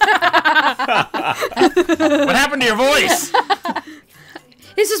 What happened to your voice?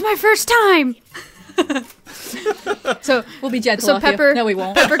 This is my first time! So We'll be gentle So with you. Pepper, No, we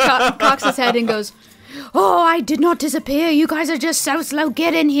won't. Pepper cocks his head and goes, "Oh, I did not disappear. You guys are just so slow.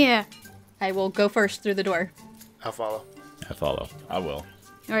 Get in here." I will go first through the door. I'll follow. I follow. I will.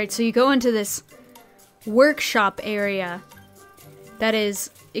 All right, so you go into this workshop area that is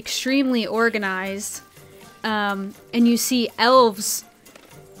extremely organized, and you see elves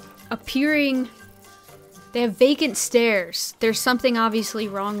appearing. They have vacant stares. There's something obviously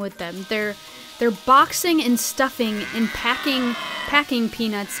wrong with them. They're boxing and stuffing and packing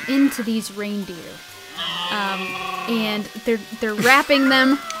peanuts into these reindeer, and they're wrapping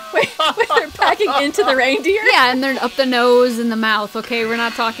them. Wait, they're packing into the reindeer? Yeah, and they're up the nose and the mouth. Okay, we're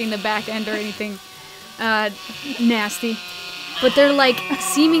not talking the back end or anything nasty, but they're like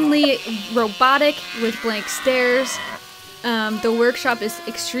seemingly robotic with blank stares. The workshop is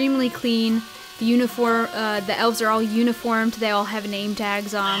extremely clean. The elves are all uniformed. They all have name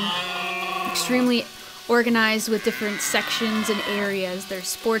tags on. Extremely organized with different sections and areas. There's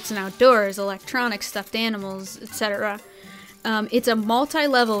sports and outdoors, electronics, stuffed animals, etc. It's a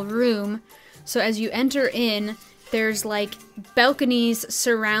multi-level room, so as you enter in, there's like balconies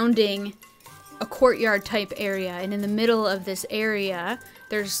surrounding a courtyard type area, and in the middle of this area,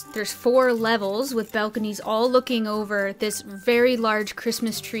 there's 4 levels with balconies all looking over this very large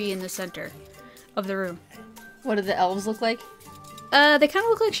Christmas tree in the center of the room. What do the elves look like? They kind of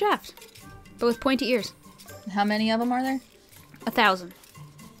look like Shaft, but with pointy ears. How many of them are there? 1,000.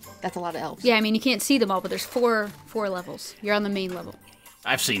 That's a lot of elves. Yeah, I mean, you can't see them all, but there's four levels. You're on the main level.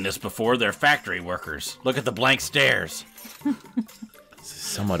 I've seen this before. They're factory workers. Look at the blank stares.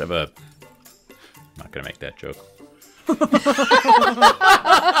 Somewhat of a... I'm not going to make that joke.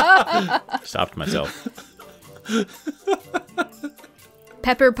 Stopped myself.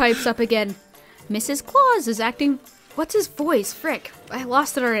 Pepper pipes up again. Mrs. Claus is acting... What's his voice? Frick. I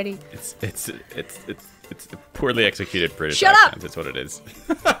lost it already. It's a poorly executed British Shut accent. up! That's what it is.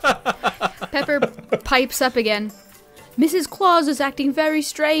 Pepper pipes up again. Mrs. Claus is acting very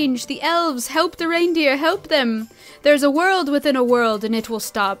strange. The elves, help the reindeer, help them. There's a world within a world, and it will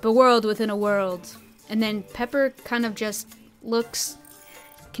stop. A world within a world. And then Pepper kind of just looks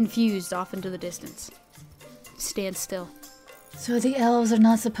confused off into the distance. Stands still. So the elves are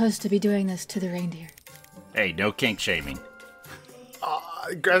not supposed to be doing this to the reindeer. Hey, no kink shaming.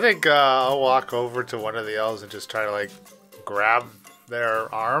 I think I'll walk over to one of the elves and just try to, like, grab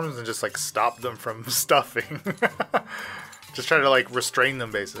their arms and just, like, stop them from stuffing. Just try to, like, restrain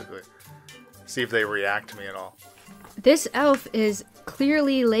them, basically. See if they react to me at all. This elf is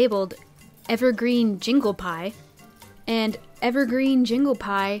clearly labeled Evergreen Jingle Pie, and Evergreen Jingle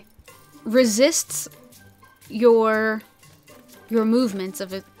Pie resists your movements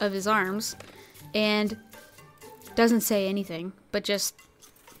of his arms, and doesn't say anything, but just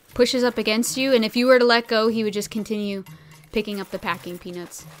pushes up against you, and if you were to let go, he would just continue picking up the packing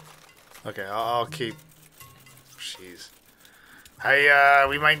peanuts. Okay, I'll keep... Jeez.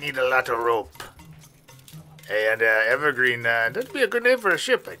 We might need a lot of rope. Hey, and Evergreen, that'd be a good name for a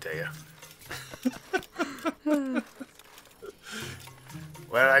ship, I tell you.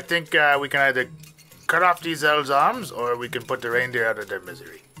 Well, I think we can either cut off these elves' arms, or we can put the reindeer out of their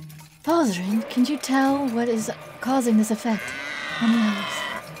misery. Falzaren, can you tell what is causing this effect on the elves?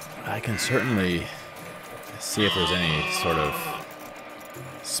 I can certainly see if there's any sort of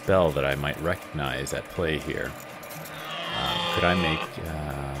spell that I might recognize at play here. Could I make,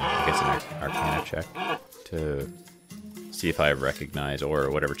 I guess, an Arcana check to see if I recognize, or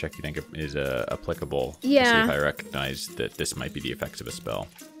whatever check you think is applicable, to see Yeah. if I recognize that this might be the effects of a spell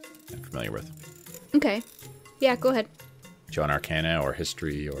I'm familiar with. Okay. Yeah, go ahead. Do you want Arcana or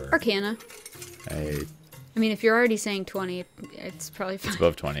History or... Arcana. I mean, if you're already saying 20, it's probably fine. It's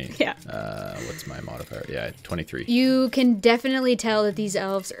above 20. Yeah. What's my modifier? Yeah, 23. You can definitely tell that these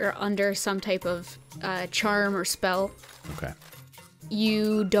elves are under some type of charm or spell. Okay.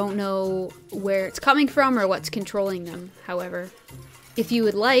 You don't know where it's coming from or what's controlling them, however. If you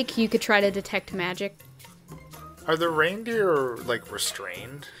would like, you could try to detect magic. Are the reindeer, like,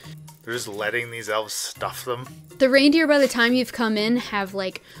 restrained? They're just letting these elves stuff them? The reindeer, by the time you've come in, have,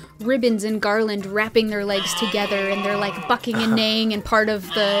 like, ribbons and garland wrapping their legs together, and they're, like, bucking and neighing, and part of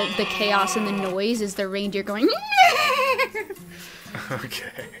the chaos and the noise is the reindeer going...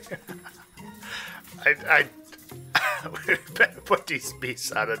 Okay. I better put these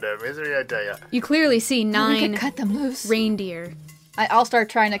beasts out of their misery, I tell you. You clearly see We 9 could cut them loose. reindeer. I'll start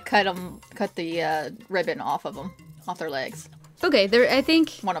trying to cut the ribbon off of them, off their legs. Okay, I think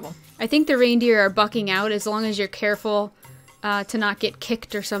One of them. the reindeer are bucking out as long as you're careful to not get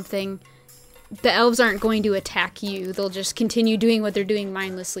kicked or something. The elves aren't going to attack you. They'll just continue doing what they're doing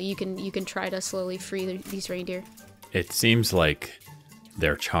mindlessly. You can try to slowly free these reindeer. It seems like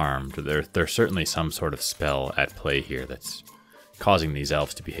they're charmed. There's certainly some sort of spell at play here that's causing these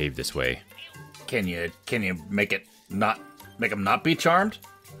elves to behave this way. Can you make them not be charmed?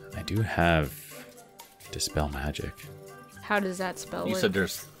 I do have Dispel Magic. How does that spell You work? said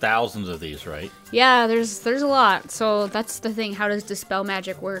there's thousands of these, right? Yeah, there's a lot. So that's the thing. How does dispel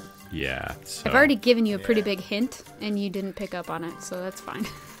magic work? Yeah. So I've already given you a pretty big hint, and you didn't pick up on it, so that's fine.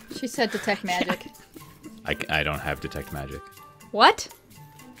 She said detect magic. I don't have Detect Magic. What?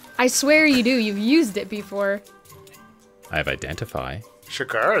 I swear you do. You've used it before. I have Identify.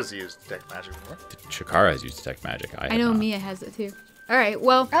 Shikara's used detect magic before. Shikara has used Detect Magic. I I know have not. Mia has it too. All right.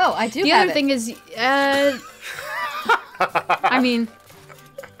 Well, Oh, I do the have other it. thing is, I mean,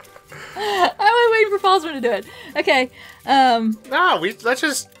 I was waiting for Falzaren to do it. Okay. No, let's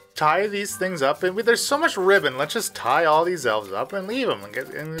just tie these things up. And there's so much ribbon. Let's just tie all these elves up and leave them. And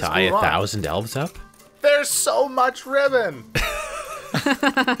just Tie move on. 1,000 elves up? There's so much ribbon.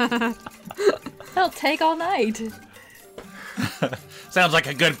 That'll take all night. Sounds like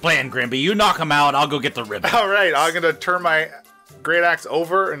a good plan, Grimby. You knock them out, I'll go get the ribbon. All right, I'm gonna turn my great axe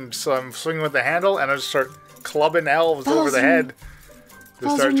over, and so I'm swinging with the handle, and I just start clubbing elves over the head.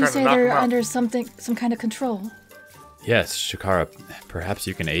 Falzaren, you say they're under some kind of control. Yes, Shikara, perhaps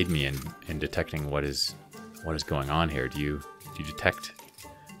you can aid me in detecting what is going on here. Do you detect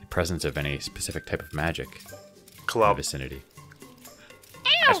the presence of any specific type of magic in the vicinity?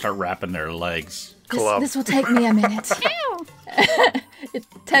 I start wrapping their legs. This will take me a minute. It's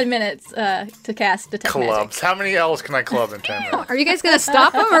 10 minutes to cast Detect Clubs. Magic. How many elves can I club in 10 minutes? Are you guys gonna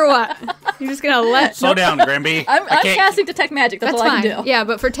stop them or what? You're just gonna let? Slow down, Grimby. I'm casting Detect Magic. That's all fine. I can do. Yeah,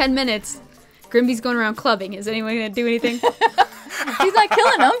 but for 10 minutes, Grimby's going around clubbing. Is anyone gonna do anything? He's not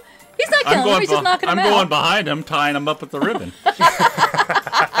killing them. He's not killing them. He's just knocking them out. I'm going behind him, tying him up with the ribbon.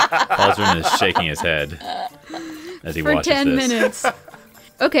 Falzaren is shaking his head as he watches 10 this. minutes.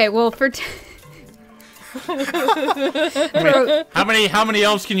 Okay, well, How many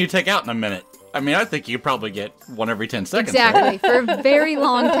elves can you take out in a minute? I mean, I think you probably get one every 10 seconds. exactly, for a very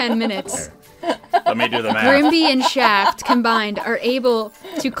long 10 minutes. Let me do the math. Grimby and Shaft combined are able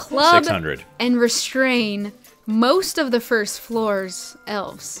to club 600. and restrain most of the first floor's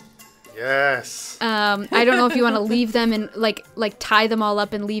elves. Yes. I don't know if you want to leave them in, like tie them all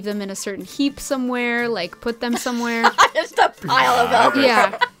up and leave them in a certain heap somewhere, like put them somewhere. Just a pile of elves.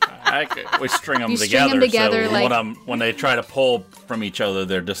 Yeah. We string them You together. string 'em together, so like- when they try to pull from each other,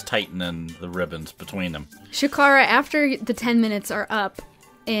 they're just tightening the ribbons between them. Shikara, after the 10 minutes are up,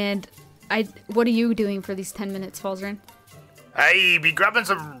 and what are you doing for these 10 minutes, Falzaren? I be grabbing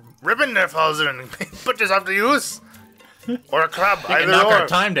some ribbon there, Falzaren, and put yourself to use. Or a club, We can either knock or. our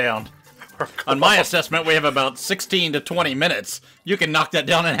time down. On my assessment, we have about 16 to 20 minutes. You can knock that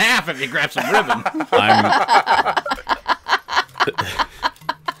down in half if you grab some ribbon.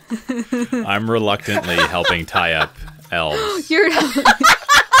 I'm reluctantly helping tie up elves,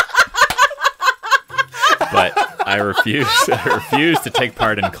 but I refuse to take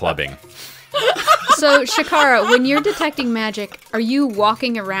part in clubbing. So, Shikara, when you're detecting magic, are you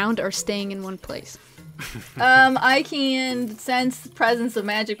walking around or staying in one place? I can sense the presence of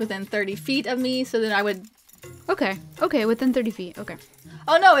magic within 30 feet of me, so then I would... Okay, within 30 feet, okay.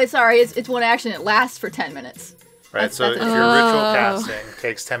 Oh, no, it's one action. It lasts for 10 minutes. Right, so if you're ritual casting, it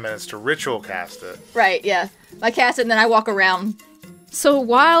takes 10 minutes to ritual cast it. Right, yeah. I cast it, and then I walk around. So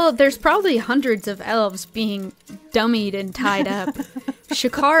while there's probably hundreds of elves being dummied and tied up,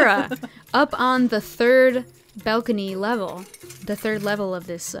 Shikara, up on the third balcony level, the third level of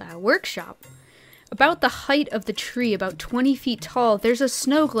this workshop, about the height of the tree, about 20 feet tall, there's a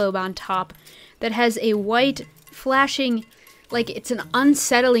snow globe on top that has a white, flashing, like it's an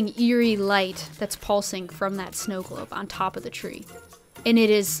unsettling, eerie light that's pulsing from that snow globe on top of the tree. And it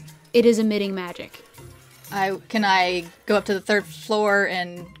is emitting magic. Can I go up to the third floor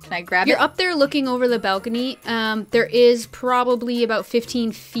and can I grab it? You're up there looking over the balcony. There is probably about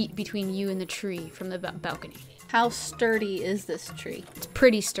 15 feet between you and the tree from the balcony. How sturdy is this tree? It's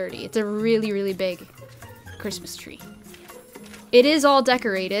pretty sturdy. It's a really, really big Christmas tree. It is all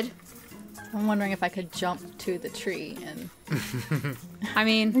decorated. I'm wondering if I could jump to the tree and I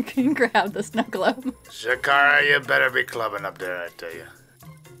mean, grab the snow globe. Shikara, you better be clubbing up there, I tell you.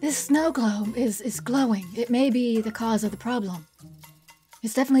 This snow globe is glowing. It may be the cause of the problem.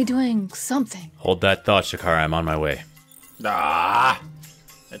 It's definitely doing something. Hold that thought, Shikara. I'm on my way. That's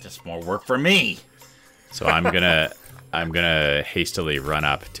just more work for me. So I'm gonna hastily run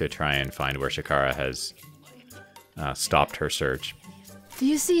up to try and find where Shikara has stopped her search. Do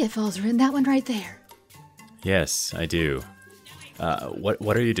you see it, Falzaren? That one right there. Yes, I do.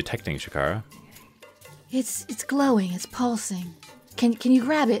 What are you detecting, Shikara? It's glowing. It's pulsing. Can you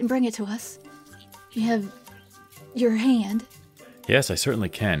grab it and bring it to us? You have your hand. Yes, I certainly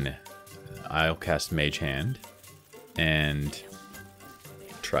can. I'll cast Mage Hand and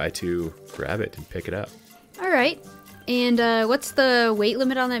try to grab it and pick it up. all right. And what's the weight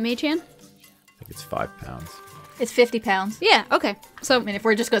limit on that mage hand? I think it's 5 pounds. It's 50 pounds. Yeah, okay. So, I mean, if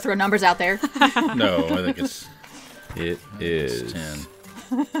we're just going to throw numbers out there. No, I think it's It is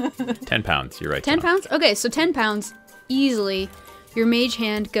 10. 10 pounds. You're right. 10 Tom. pounds? Okay, so 10 pounds, easily, your mage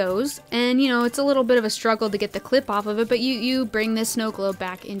hand goes, and, it's a little bit of a struggle to get the clip off of it, but you bring this snow globe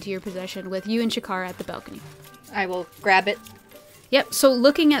back into your possession with you and Shikara at the balcony. I will grab it. Yep, so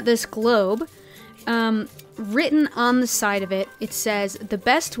looking at this globe, written on the side of it, it says, "The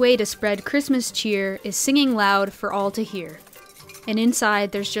best way to spread Christmas cheer is singing loud for all to hear." And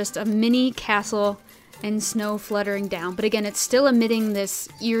inside, there's just a mini castle and snow fluttering down. But again, it's still emitting this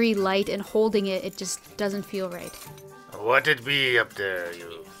eerie light, and holding it, it just doesn't feel right. What it be up there,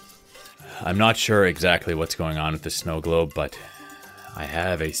 you? I'm not sure exactly what's going on with the snow globe, but I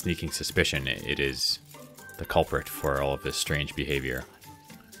have a sneaking suspicion it is the culprit for all of this strange behavior.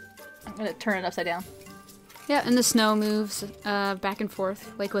 I'm gonna turn it upside down. Yeah, and the snow moves back and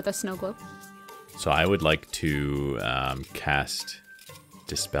forth, like with a snow globe. So I would like to cast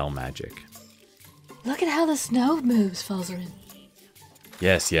Dispel Magic. Look at how the snow moves, Falzaren.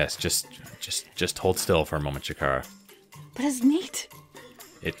 Yes, just hold still for a moment, Shikara. But it's neat.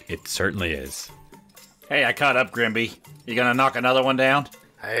 It certainly is. Hey, I caught up, Grimby. You gonna knock another one down?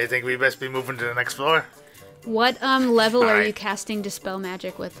 I think we best be moving to the next floor. What level are Alright. you casting Dispel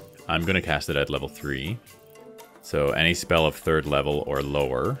Magic with? I'm going to cast it at level 3. So any spell of 3rd level or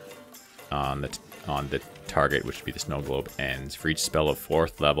lower on the target, which would be the snow globe, ends. For each spell of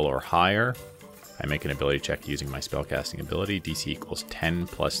 4th level or higher, I make an ability check using my spellcasting ability. DC equals 10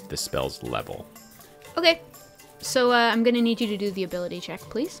 plus the spell's level. Okay, so I'm gonna need you to do the ability check,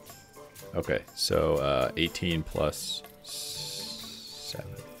 please. Okay, so 18 plus 7.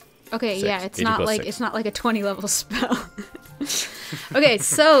 Okay, 6. yeah, it's 18 not plus like 6. it's not like a 20 level spell. Okay,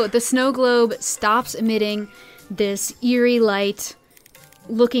 so the snow globe stops emitting this eerie light.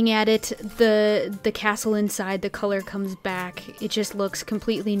 Looking at it, the castle inside, the color comes back. It just looks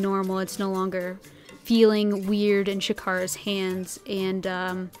completely normal. It's no longer feeling weird in Shikara's hands, and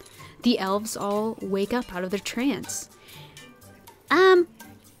the elves all wake up out of their trance.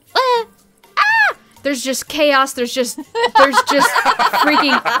 There's just chaos. There's just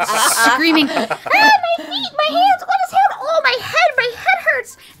freaking screaming. My feet, my hands, what is happening? Oh, my head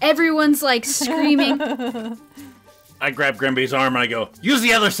hurts. Everyone's like screaming. I grab Grimby's arm and I go, use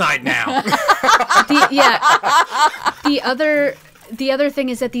the other side now. The other thing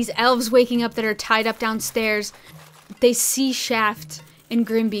is that these elves waking up that are tied up downstairs, they see Shaft and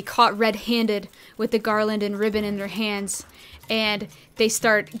Grimby caught red-handed with the garland and ribbon in their hands, and they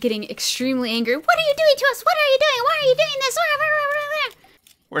start getting extremely angry. What are you doing to us? What are you doing? Why are you doing this?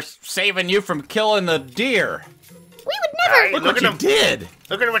 We're saving you from killing the deer. We would never. Hey, Look what you did.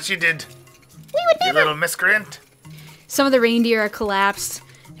 Look at what you did. We would You never. little miscreant. Some of the reindeer are collapsed.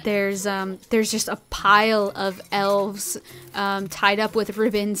 There's just a pile of elves tied up with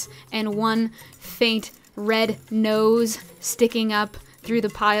ribbons and one faint red nose sticking up through the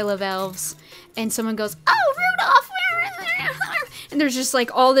pile of elves. And someone goes, "Oh, Rudolph!" And there's just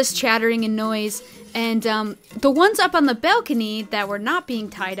like all this chattering and noise. And the ones up on the balcony that were not being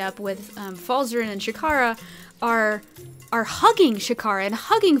tied up with Falzaren and Shikara are hugging Shikara and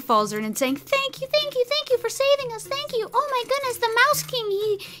hugging Falzaren and saying, thank you for saving us, thank you. Oh my goodness, the Mouse King,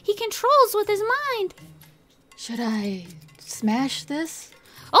 he controls with his mind. Should I smash this?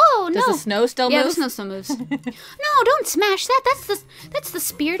 Oh, Does no. the snow still move? Yeah, the snow still moves. No, don't smash that. That's the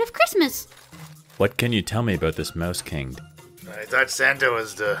spirit of Christmas. What can you tell me about this Mouse King? I thought Santa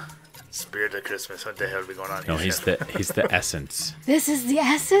was the spirit of Christmas. What the hell be going on No, here? he's the essence. This is the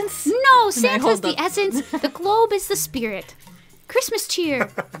essence? No, Santa's hold the up. essence. The globe is the spirit. Christmas cheer.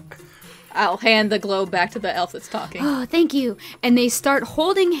 I'll hand the globe back to the elf that's talking. Oh, thank you. And they start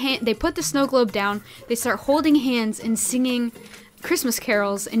holding they put the snow globe down. They start holding hands and singing Christmas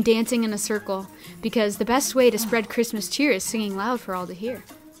carols and dancing in a circle, because the best way to spread Christmas cheer is singing loud for all to hear.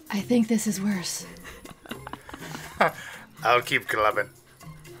 I think this is worse. I'll keep clubbing.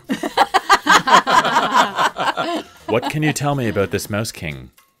 What can you tell me about this Mouse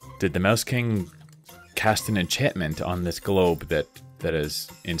King? Did the Mouse King cast an enchantment on this globe that has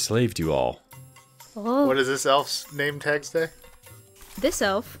enslaved you all? Oh, What does this elf's name tag say? this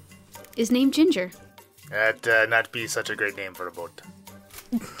elf is named Ginger. That'd not be such a great name for a boat.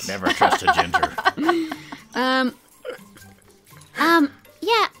 Never trust a ginger.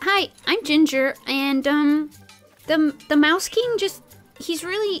 Yeah, hi, I'm Ginger, and, the Mouse King he's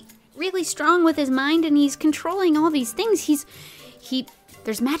really, really strong with his mind, and he's controlling all these things.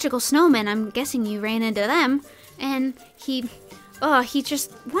 There's magical snowmen, I'm guessing you ran into them, and he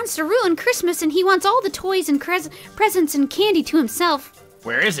just wants to ruin Christmas, and he wants all the toys and presents and candy to himself.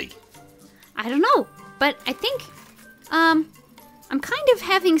 Where is he? I don't know, but I think, I'm kind of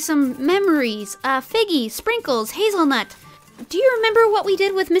having some memories. Figgy, Sprinkles, Hazelnut. Do you remember what we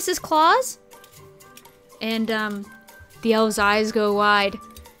did with Mrs. Claus? And, the elves' eyes go wide,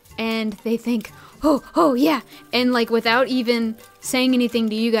 and they think, oh, yeah. And, like, without even saying anything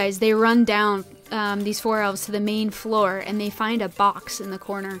to you guys, they run down, these four elves to the main floor, and they find a box in the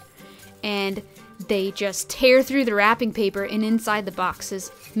corner. And they just tear through the wrapping paper, and inside the box is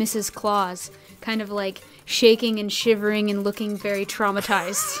Mrs. Claus, kind of like shaking and shivering and looking very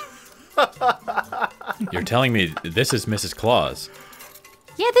traumatized. You're telling me this is Mrs. Claus?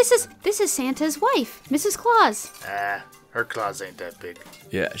 Yeah, this is Santa's wife, Mrs. Claus. Her claws ain't that big.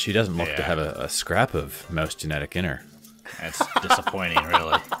 Yeah, she doesn't look to Yeah. have a scrap of mouse genetic in her. That's disappointing,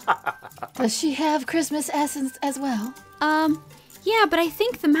 really. Does she have Christmas essence as well? Yeah, but I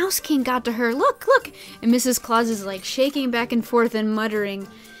think the Mouse King got to her. Look, look! And Mrs. Claus is like shaking back and forth and muttering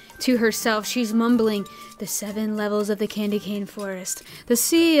to herself. She's mumbling, the 7 levels of the candy cane forest, the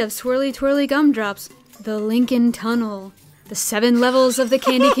sea of swirly twirly gumdrops, the Lincoln Tunnel, the 7 levels of the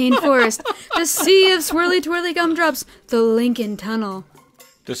candy cane forest, the sea of swirly twirly gumdrops, the Lincoln Tunnel.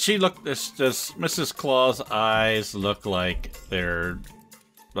 Does Mrs. Claus' eyes look like they're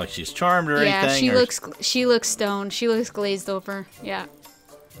like she's charmed or anything? Yeah, she looks stoned. She looks glazed over. Yeah.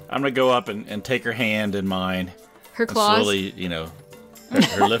 I'm gonna go up and take her hand in mine. Her claws. And slowly,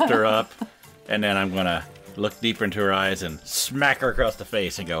 her lift her up, and then I'm gonna look deeper into her eyes and smack her across the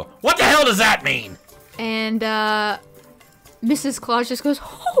face and go, "What the hell does that mean?" And Mrs. Claus just goes,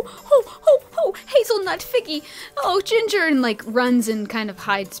 "Ho, ho, ho, ho, hazelnut figgy, oh, Ginger," and like runs and kind of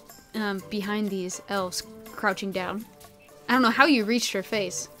hides behind these elves crouching down. I don't know how you reached her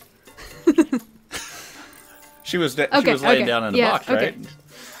face. She was laying down in the box, right?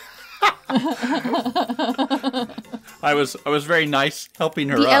 I was very nice helping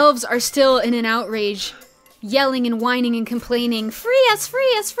her up. The elves are still in an outrage, yelling and whining and complaining, "Free us,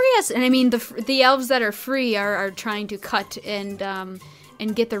 free us, free us!" And I mean, the elves that are free are trying to cut and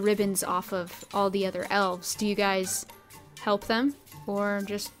get the ribbons off of all the other elves. Do you guys help them, or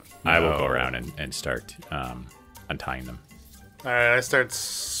just? I will go around and start untying them. All right, I start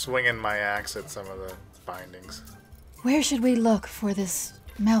swinging my axe at some of the bindings. Where should we look for this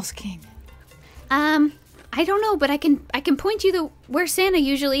Mouse King? I don't know, but I can point you to where Santa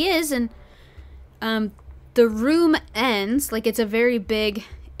usually is, and the room ends like it's a very big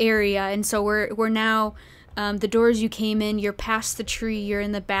area, and so we're now the doors you came in, you're past the tree, you're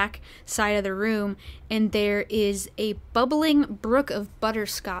in the back side of the room, and there is a bubbling brook of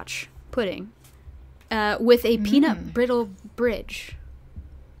butterscotch pudding with a peanut brittle bridge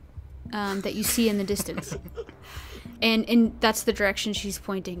that you see in the distance. And that's the direction she's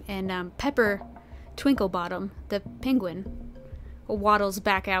pointing. And Pepper Twinklebottom, the penguin, waddles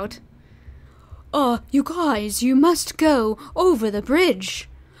back out. "Oh, you guys, you must go over the bridge.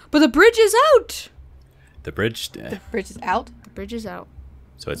 But the bridge is out!" The bridge. The bridge is out? The bridge is out.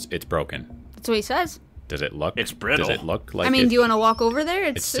 So it's broken. That's what he says. Does it look? It's brittle. Does it look like? I mean, do you want to walk over there?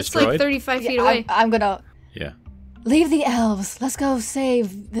 It's like destroyed? 35 feet away. I'm gonna... Yeah. Leave the elves. Let's go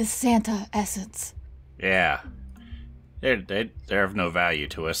save this Santa essence. Yeah. They're of no value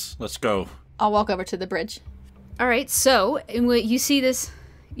to us. Let's go. I'll walk over to the bridge. All right, so you see this,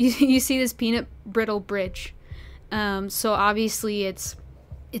 you see this peanut brittle bridge. So obviously it's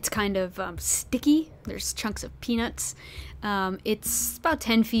kind of sticky. There's chunks of peanuts. It's about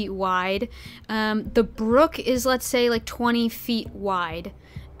 10 feet wide. The brook is, let's say, like 20 feet wide.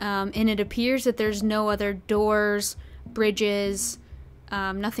 And it appears that there's no other doors, bridges,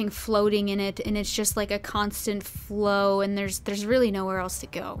 nothing floating in it, and it's just like a constant flow, and there's really nowhere else to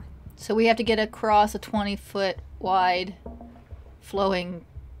go. So we have to get across a 20-foot wide flowing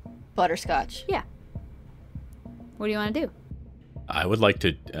butterscotch. Yeah. What do you want to do? I would like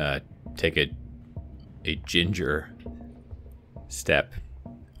to take a ginger step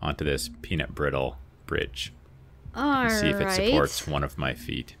onto this peanut brittle bridge. All right. See if it supports one of my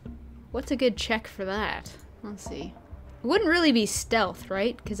feet. What's a good check for that? Let's see. It wouldn't really be stealth,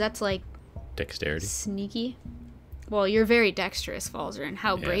 right? Because that's like Dexterity. sneaky. Well, you're very dexterous, Falzaren.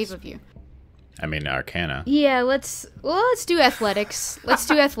 How brave Yes. of you. I mean, Arcana. Yeah, let's do athletics. Let's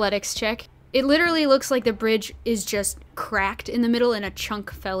do athletics check. It literally looks like the bridge is just cracked in the middle and a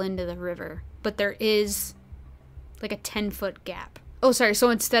chunk fell into the river. But there is like a 10-foot gap. Oh, sorry. So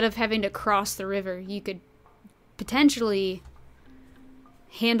instead of having to cross the river, you could potentially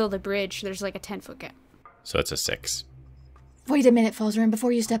handle the bridge. There's like a 10-foot gap. So it's a 6. Wait a minute, Falzaren,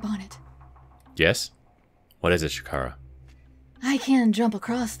 before you step on it. Yes? What is it, Shikara? I can jump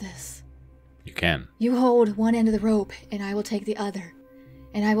across this. You can. You hold one end of the rope, and I will take the other,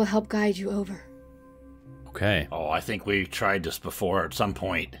 and I will help guide you over. Okay. Oh, I think we tried this before at some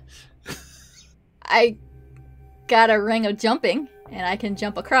point. I got a ring of jumping, and I can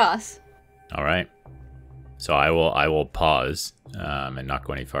jump across. All right. So I will pause and not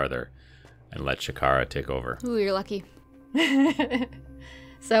go any farther and let Shikara take over. Ooh, you're lucky.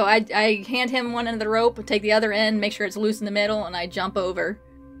 So I hand him one end of the rope, take the other end, make sure it's loose in the middle, and I jump over.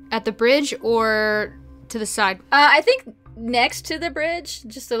 At the bridge or to the side? I think next to the bridge,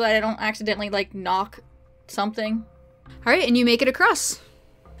 just so that I don't accidentally, like, knock something. All right, and you make it across.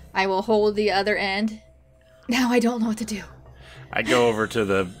 I will hold the other end. Now I don't know what to do. I go over to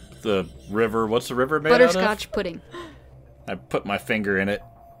the river. What's the river made out of? Butterscotch pudding. I put my finger in it,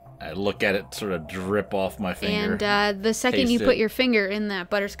 I look at it sort of drip off my finger. And the second you Taste put it. your finger in that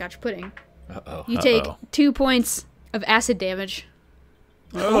butterscotch pudding, Uh-oh. you take 2 points of acid damage.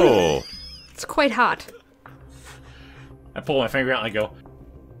 Oh. It's quite hot. I pull my finger out and I go,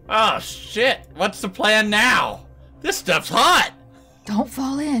 oh, shit. What's the plan now? This stuff's hot. Don't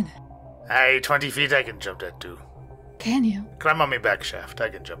fall in. Hey, 20 feet I can jump that too. Can you? Climb on me back shaft. I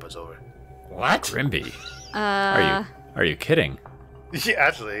can jump us over. What? Grimby. Are you kidding? Yeah,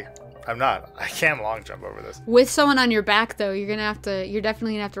 actually, I'm not. I can long jump over this. With someone on your back, though, you're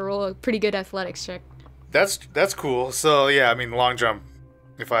definitely gonna have to roll a pretty good athletics check. That's cool. So yeah, I mean long jump.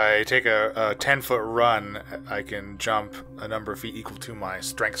 If I take a 10-foot run, I can jump a number of feet equal to my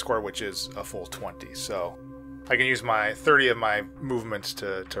strength score, which is a full 20. So I can use my 30 of my movements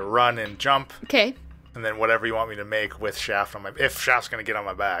to run and jump, Okay. and then whatever you want me to make with shaft on my. If shaft's gonna get on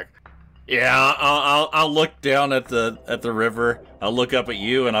my back. Yeah, I'll look down at the river. I'll look up at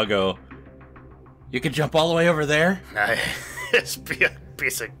you and I'll go, you can jump all the way over there? It's be a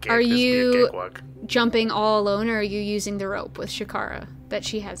piece of cake. Are This be a you- cakewalk. Jumping all alone, or are you using the rope with Shikara that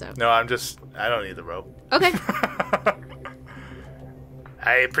she has out? No, I don't need the rope. Okay.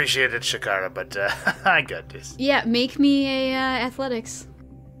 I appreciate it, Shikara, but I got this. Yeah, make me a athletics.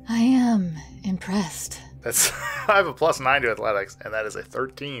 I am impressed. That's I have a +9 to athletics, and that is a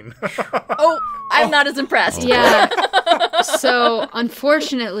 13. Oh, I'm not as impressed. Yeah. So,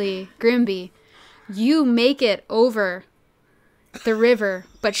 unfortunately, Grimby, you make it over the river,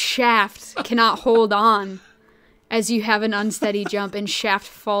 but Shaft cannot hold on as you have an unsteady jump, and Shaft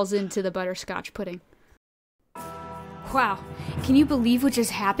falls into the butterscotch pudding. Wow. Can you believe what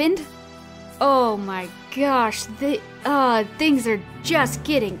just happened? Oh my gosh. Things are just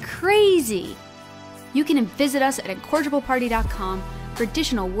getting crazy. You can visit us at incorrigibleparty.com for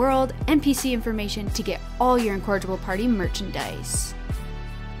additional world NPC information to get all your Incorrigible Party merchandise.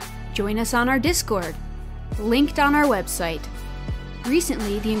 Join us on our Discord, linked on our website.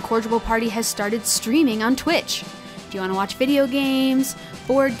 Recently, the Incorrigible Party has started streaming on Twitch. Do you want to watch video games,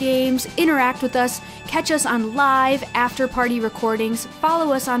 board games, interact with us, catch us on live after-party recordings,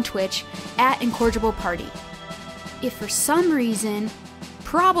 follow us on Twitch at Incorrigible Party. If for some reason,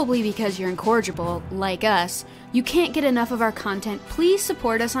 probably because you're incorrigible, like us, you can't get enough of our content, please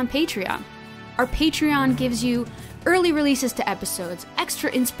support us on Patreon. Our Patreon gives you early releases to episodes,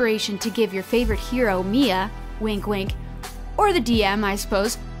 extra inspiration to give your favorite hero, Mia, wink wink, or the DM, I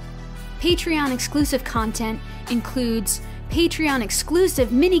suppose. Patreon exclusive content includes Patreon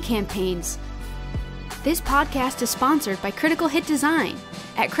exclusive mini campaigns. This podcast is sponsored by Critical Hit Design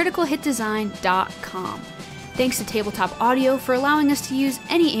at criticalhitdesign.com. Thanks to Tabletop Audio for allowing us to use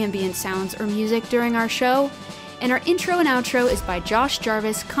any ambient sounds or music during our show. And our intro and outro is by Josh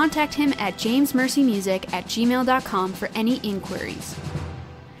Jarvis. Contact him at jamesmercymusic@gmail.com for any inquiries.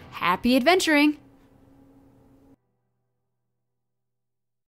 Happy adventuring!